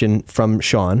question from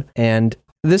Sean, and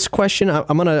this question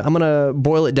I'm gonna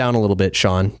boil it down a little bit,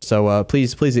 Sean. So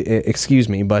please excuse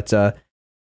me, but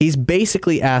he's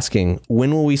basically asking,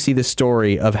 when will we see the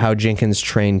story of how Jenkins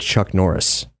trained Chuck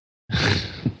Norris?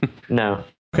 No.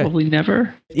 Okay. Probably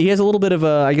never. He has a little bit of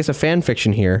a fan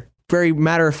fiction here. Very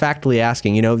matter-of-factly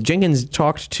asking, Jenkins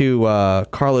talked to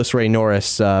Carlos Ray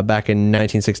Norris back in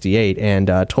 1968 and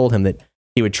told him that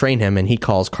he would train him, and he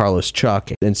calls Carlos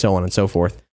Chuck, and so on and so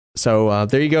forth. So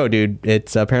there you go, dude.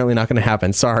 It's apparently not going to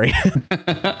happen. Sorry.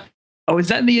 Oh, is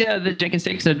that the Jenkins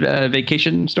takes a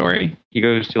vacation story? He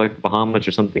goes to like the Bahamas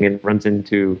or something and runs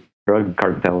into drug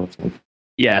cartels.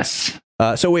 Yes.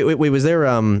 So wait. Was there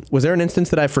an instance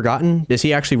that I've forgotten? Is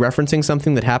he actually referencing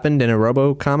something that happened in a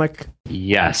Robo comic?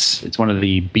 Yes, it's one of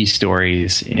the B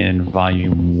stories in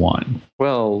Volume 1.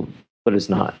 Well, but it's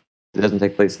not. It doesn't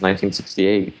take place in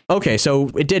 1968. Okay, so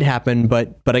it did happen,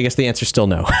 but I guess the answer's still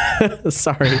no.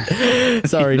 Sorry,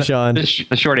 Sean.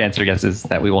 The short answer, I guess, is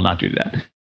that we will not do that.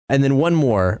 And then one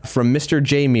more from Mr.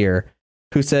 J. Meir,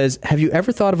 who says, have you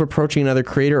ever thought of approaching another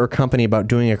creator or company about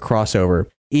doing a crossover,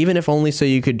 even if only so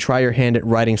you could try your hand at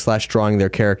writing/drawing their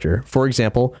character? For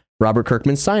example, Robert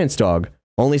Kirkman's Science Dog.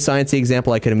 Only sciencey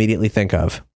example I could immediately think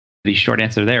of. The short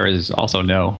answer there is also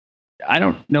no. I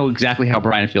don't know exactly how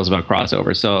Brian feels about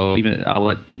crossovers, so even I'll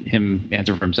let him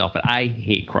answer for himself, but I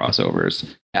hate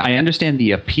crossovers. I understand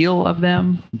the appeal of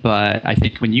them, but I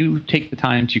think when you take the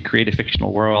time to create a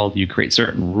fictional world, you create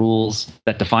certain rules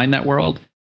that define that world,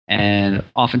 And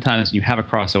oftentimes when you have a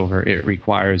crossover, it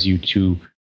requires you to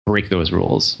break those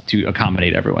rules to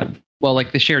accommodate everyone. Well,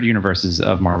 like the shared universes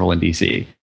of Marvel and DC.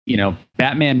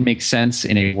 Batman makes sense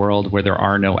in a world where there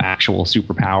are no actual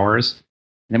superpowers.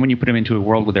 And then when you put him into a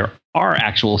world where there are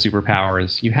actual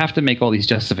superpowers, you have to make all these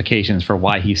justifications for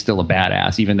why he's still a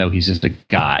badass, even though he's just a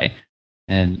guy.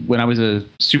 And when I was a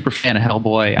super fan of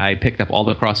Hellboy, I picked up all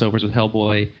the crossovers with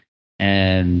Hellboy,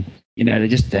 and it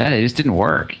just didn't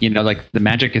work. Like the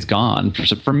magic is gone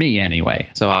for me anyway.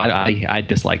 So I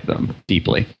dislike them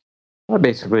deeply. I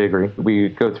basically agree. We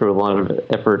go through a lot of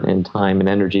effort and time and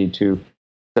energy to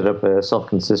set up a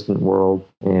self-consistent world,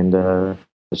 and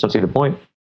just don't see the point.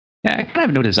 Yeah, I kind of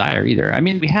have no desire either. I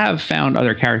mean, we have found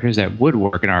other characters that would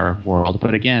work in our world,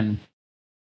 but again,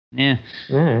 I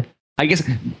guess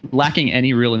lacking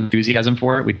any real enthusiasm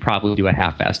for it, we'd probably do a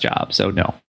half-assed job. So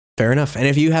no. Fair enough. And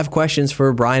if you have questions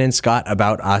for Brian and Scott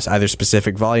about us, either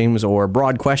specific volumes or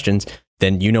broad questions,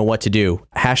 then you know what to do.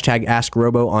 Hashtag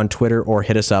AskRobo on Twitter or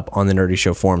hit us up on the Nerdy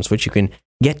Show forums, which you can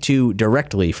get to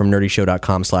directly from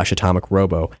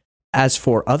nerdyshow.com/atomicrobo. As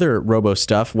for other Robo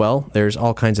stuff, well, there's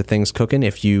all kinds of things cooking.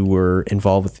 If you were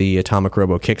involved with the Atomic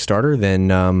Robo Kickstarter,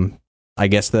 then I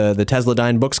guess the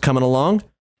Tesladyne book's coming along.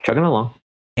 Chugging along.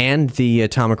 And the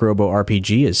Atomic Robo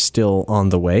RPG is still on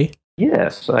the way.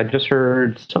 Yes, I just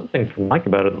heard something from Mike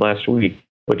about it last week,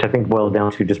 which I think boiled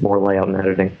down to just more layout and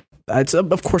editing. It's,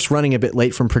 of course, running a bit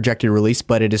late from projected release,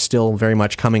 but it is still very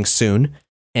much coming soon.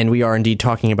 And we are indeed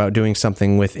talking about doing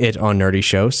something with it on Nerdy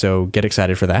Show, so get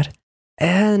excited for that.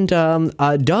 And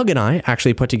Doug and I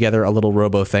actually put together a little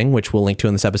Robo thing, which we'll link to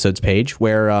in this episode's page,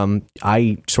 where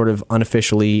I sort of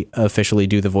officially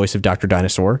do the voice of Dr.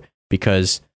 Dinosaur,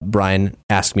 because Brian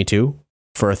asked me to,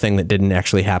 for a thing that didn't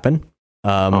actually happen.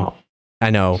 I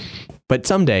know, but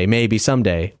maybe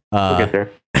someday. We'll get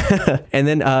there. And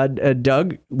then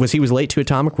Doug was late to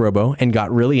Atomic Robo and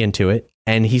got really into it.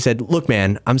 And he said, look,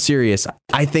 man, I'm serious.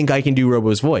 I think I can do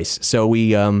Robo's voice. So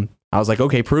I was like,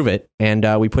 okay, prove it.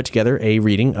 And we put together a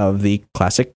reading of the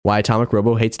classic Why Atomic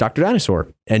Robo Hates Dr. Dinosaur.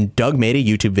 And Doug made a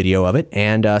YouTube video of it.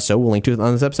 And so we'll link to it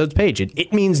on this episode's page.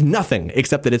 It means nothing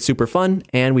except that it's super fun.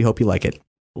 And we hope you like it.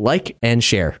 Like and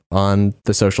share on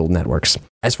the social networks.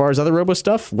 As far as other Robo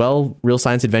stuff, well, Real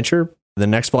Science Adventure, the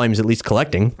next volume is at least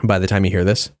collecting by the time you hear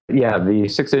this. Yeah, the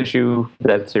 6th issue of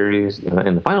that series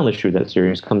and the final issue of that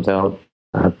series comes out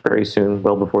very soon,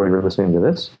 well before you're listening to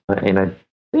this. And I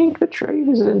think the trade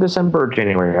is in December or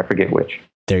January. I forget which.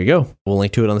 There you go. We'll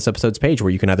link to it on this episode's page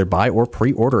where you can either buy or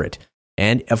pre-order it.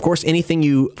 And of course, anything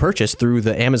you purchase through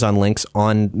the Amazon links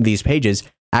on these pages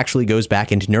actually goes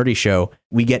back into Nerdy Show.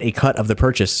 We get a cut of the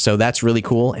purchase, so that's really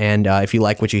cool. And if you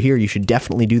like what you hear, you should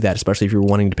definitely do that, especially if you're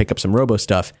wanting to pick up some Robo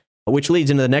stuff. Which leads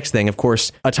into the next thing. Of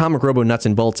course, Atomic Robo Nuts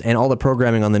and Bolts and all the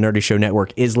programming on the Nerdy Show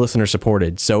network is listener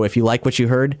supported. So if you like what you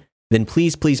heard, then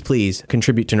please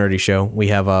contribute to Nerdy Show. We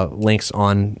have links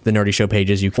on the Nerdy Show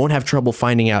pages. You won't have trouble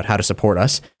finding out how to support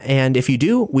us. And if you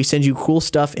do, we send you cool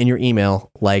stuff in your email,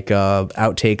 like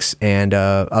outtakes and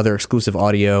other exclusive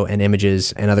audio and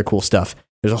images and other cool stuff.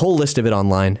 There's a whole list of it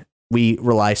online. We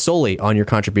rely solely on your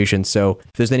contributions. So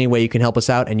if there's any way you can help us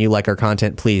out and you like our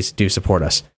content, please do support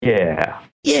us. Yeah.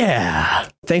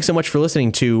 Thanks so much for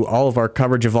listening to all of our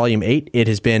coverage of Volume 8. It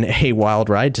has been a wild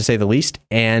ride, to say the least.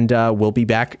 And we'll be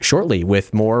back shortly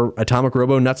with more Atomic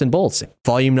Robo Nuts and Bolts.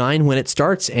 Volume 9 when it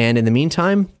starts. And in the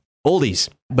meantime, oldies,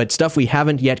 but stuff we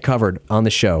haven't yet covered on the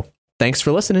show. Thanks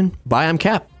for listening. Bye, I'm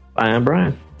Cap. Bye, I'm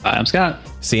Brian. Bye, I'm Scott.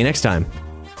 See you next time.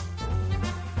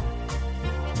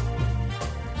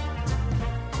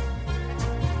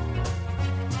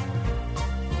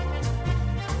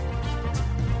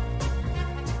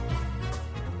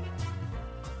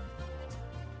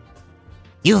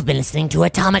 You've been listening to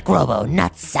Atomic Robo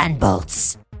Nuts and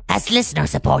Bolts. As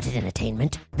listener-supported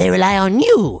entertainment, they rely on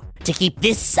you to keep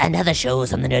this and other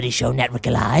shows on the Nerdy Show Network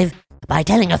alive by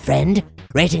telling a friend,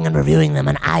 rating and reviewing them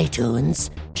on iTunes,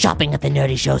 shopping at the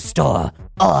Nerdy Show store,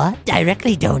 or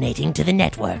directly donating to the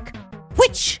network,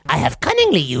 which I have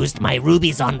cunningly used my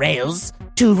Rubies on Rails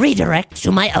to redirect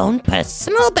to my own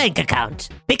personal bank account.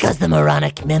 Because the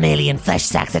moronic mammalian flesh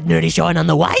sacks at Nerdy Show are none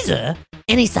the wiser,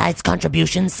 any site's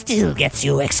contribution still gets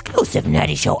you exclusive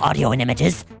Nerdy Show audio and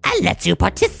images and lets you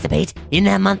participate in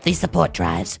their monthly support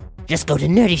drives. Just go to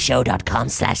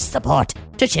nerdyshow.com/support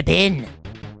to chip in.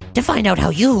 To find out how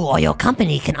you or your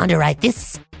company can underwrite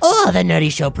this or the Nerdy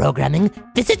Show programming,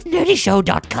 visit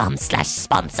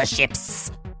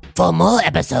nerdyshow.com/sponsorships. For more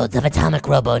episodes of Atomic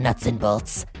Robo Nuts and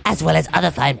Bolts, as well as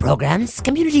other fine programs,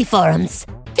 community forums,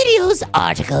 videos,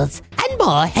 articles, and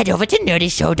more, head over to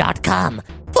nerdyshow.com.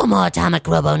 For more Atomic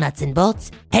Robo nuts and bolts,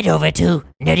 head over to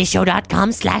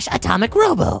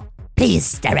nerdyshow.com/atomicrobo.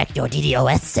 Please direct your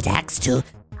DDoS attacks to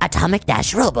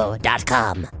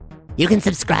atomic-robo.com. You can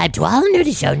subscribe to all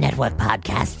Nerdy Show Network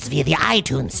podcasts via the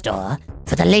iTunes Store.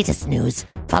 For the latest news,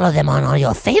 follow them on all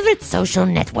your favorite social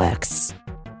networks.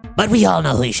 But we all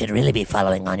know who you should really be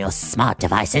following on your smart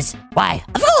devices. Why,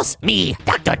 of course, me,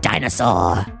 Dr.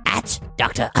 Dinosaur, at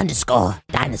Dr_Dinosaur.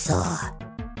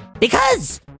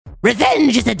 Because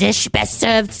revenge is a dish best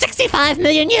served 65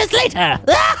 million years later.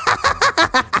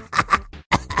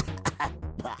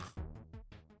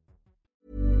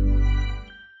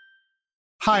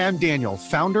 Hi, I'm Daniel,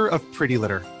 founder of Pretty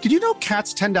Litter. Did you know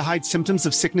cats tend to hide symptoms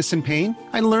of sickness and pain?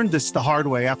 I learned this the hard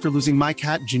way after losing my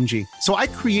cat, Gingy. So I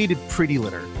created Pretty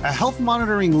Litter, a health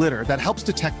monitoring litter that helps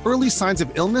detect early signs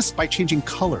of illness by changing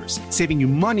colors, saving you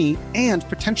money and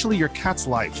potentially your cat's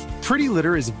life. Pretty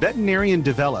Litter is veterinarian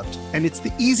developed, and it's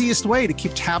the easiest way to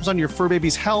keep tabs on your fur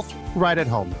baby's health right at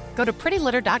home. Go to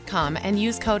prettylitter.com and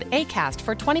use code ACAST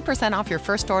for 20% off your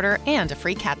first order and a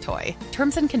free cat toy.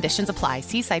 Terms and conditions apply.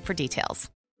 See site for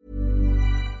details.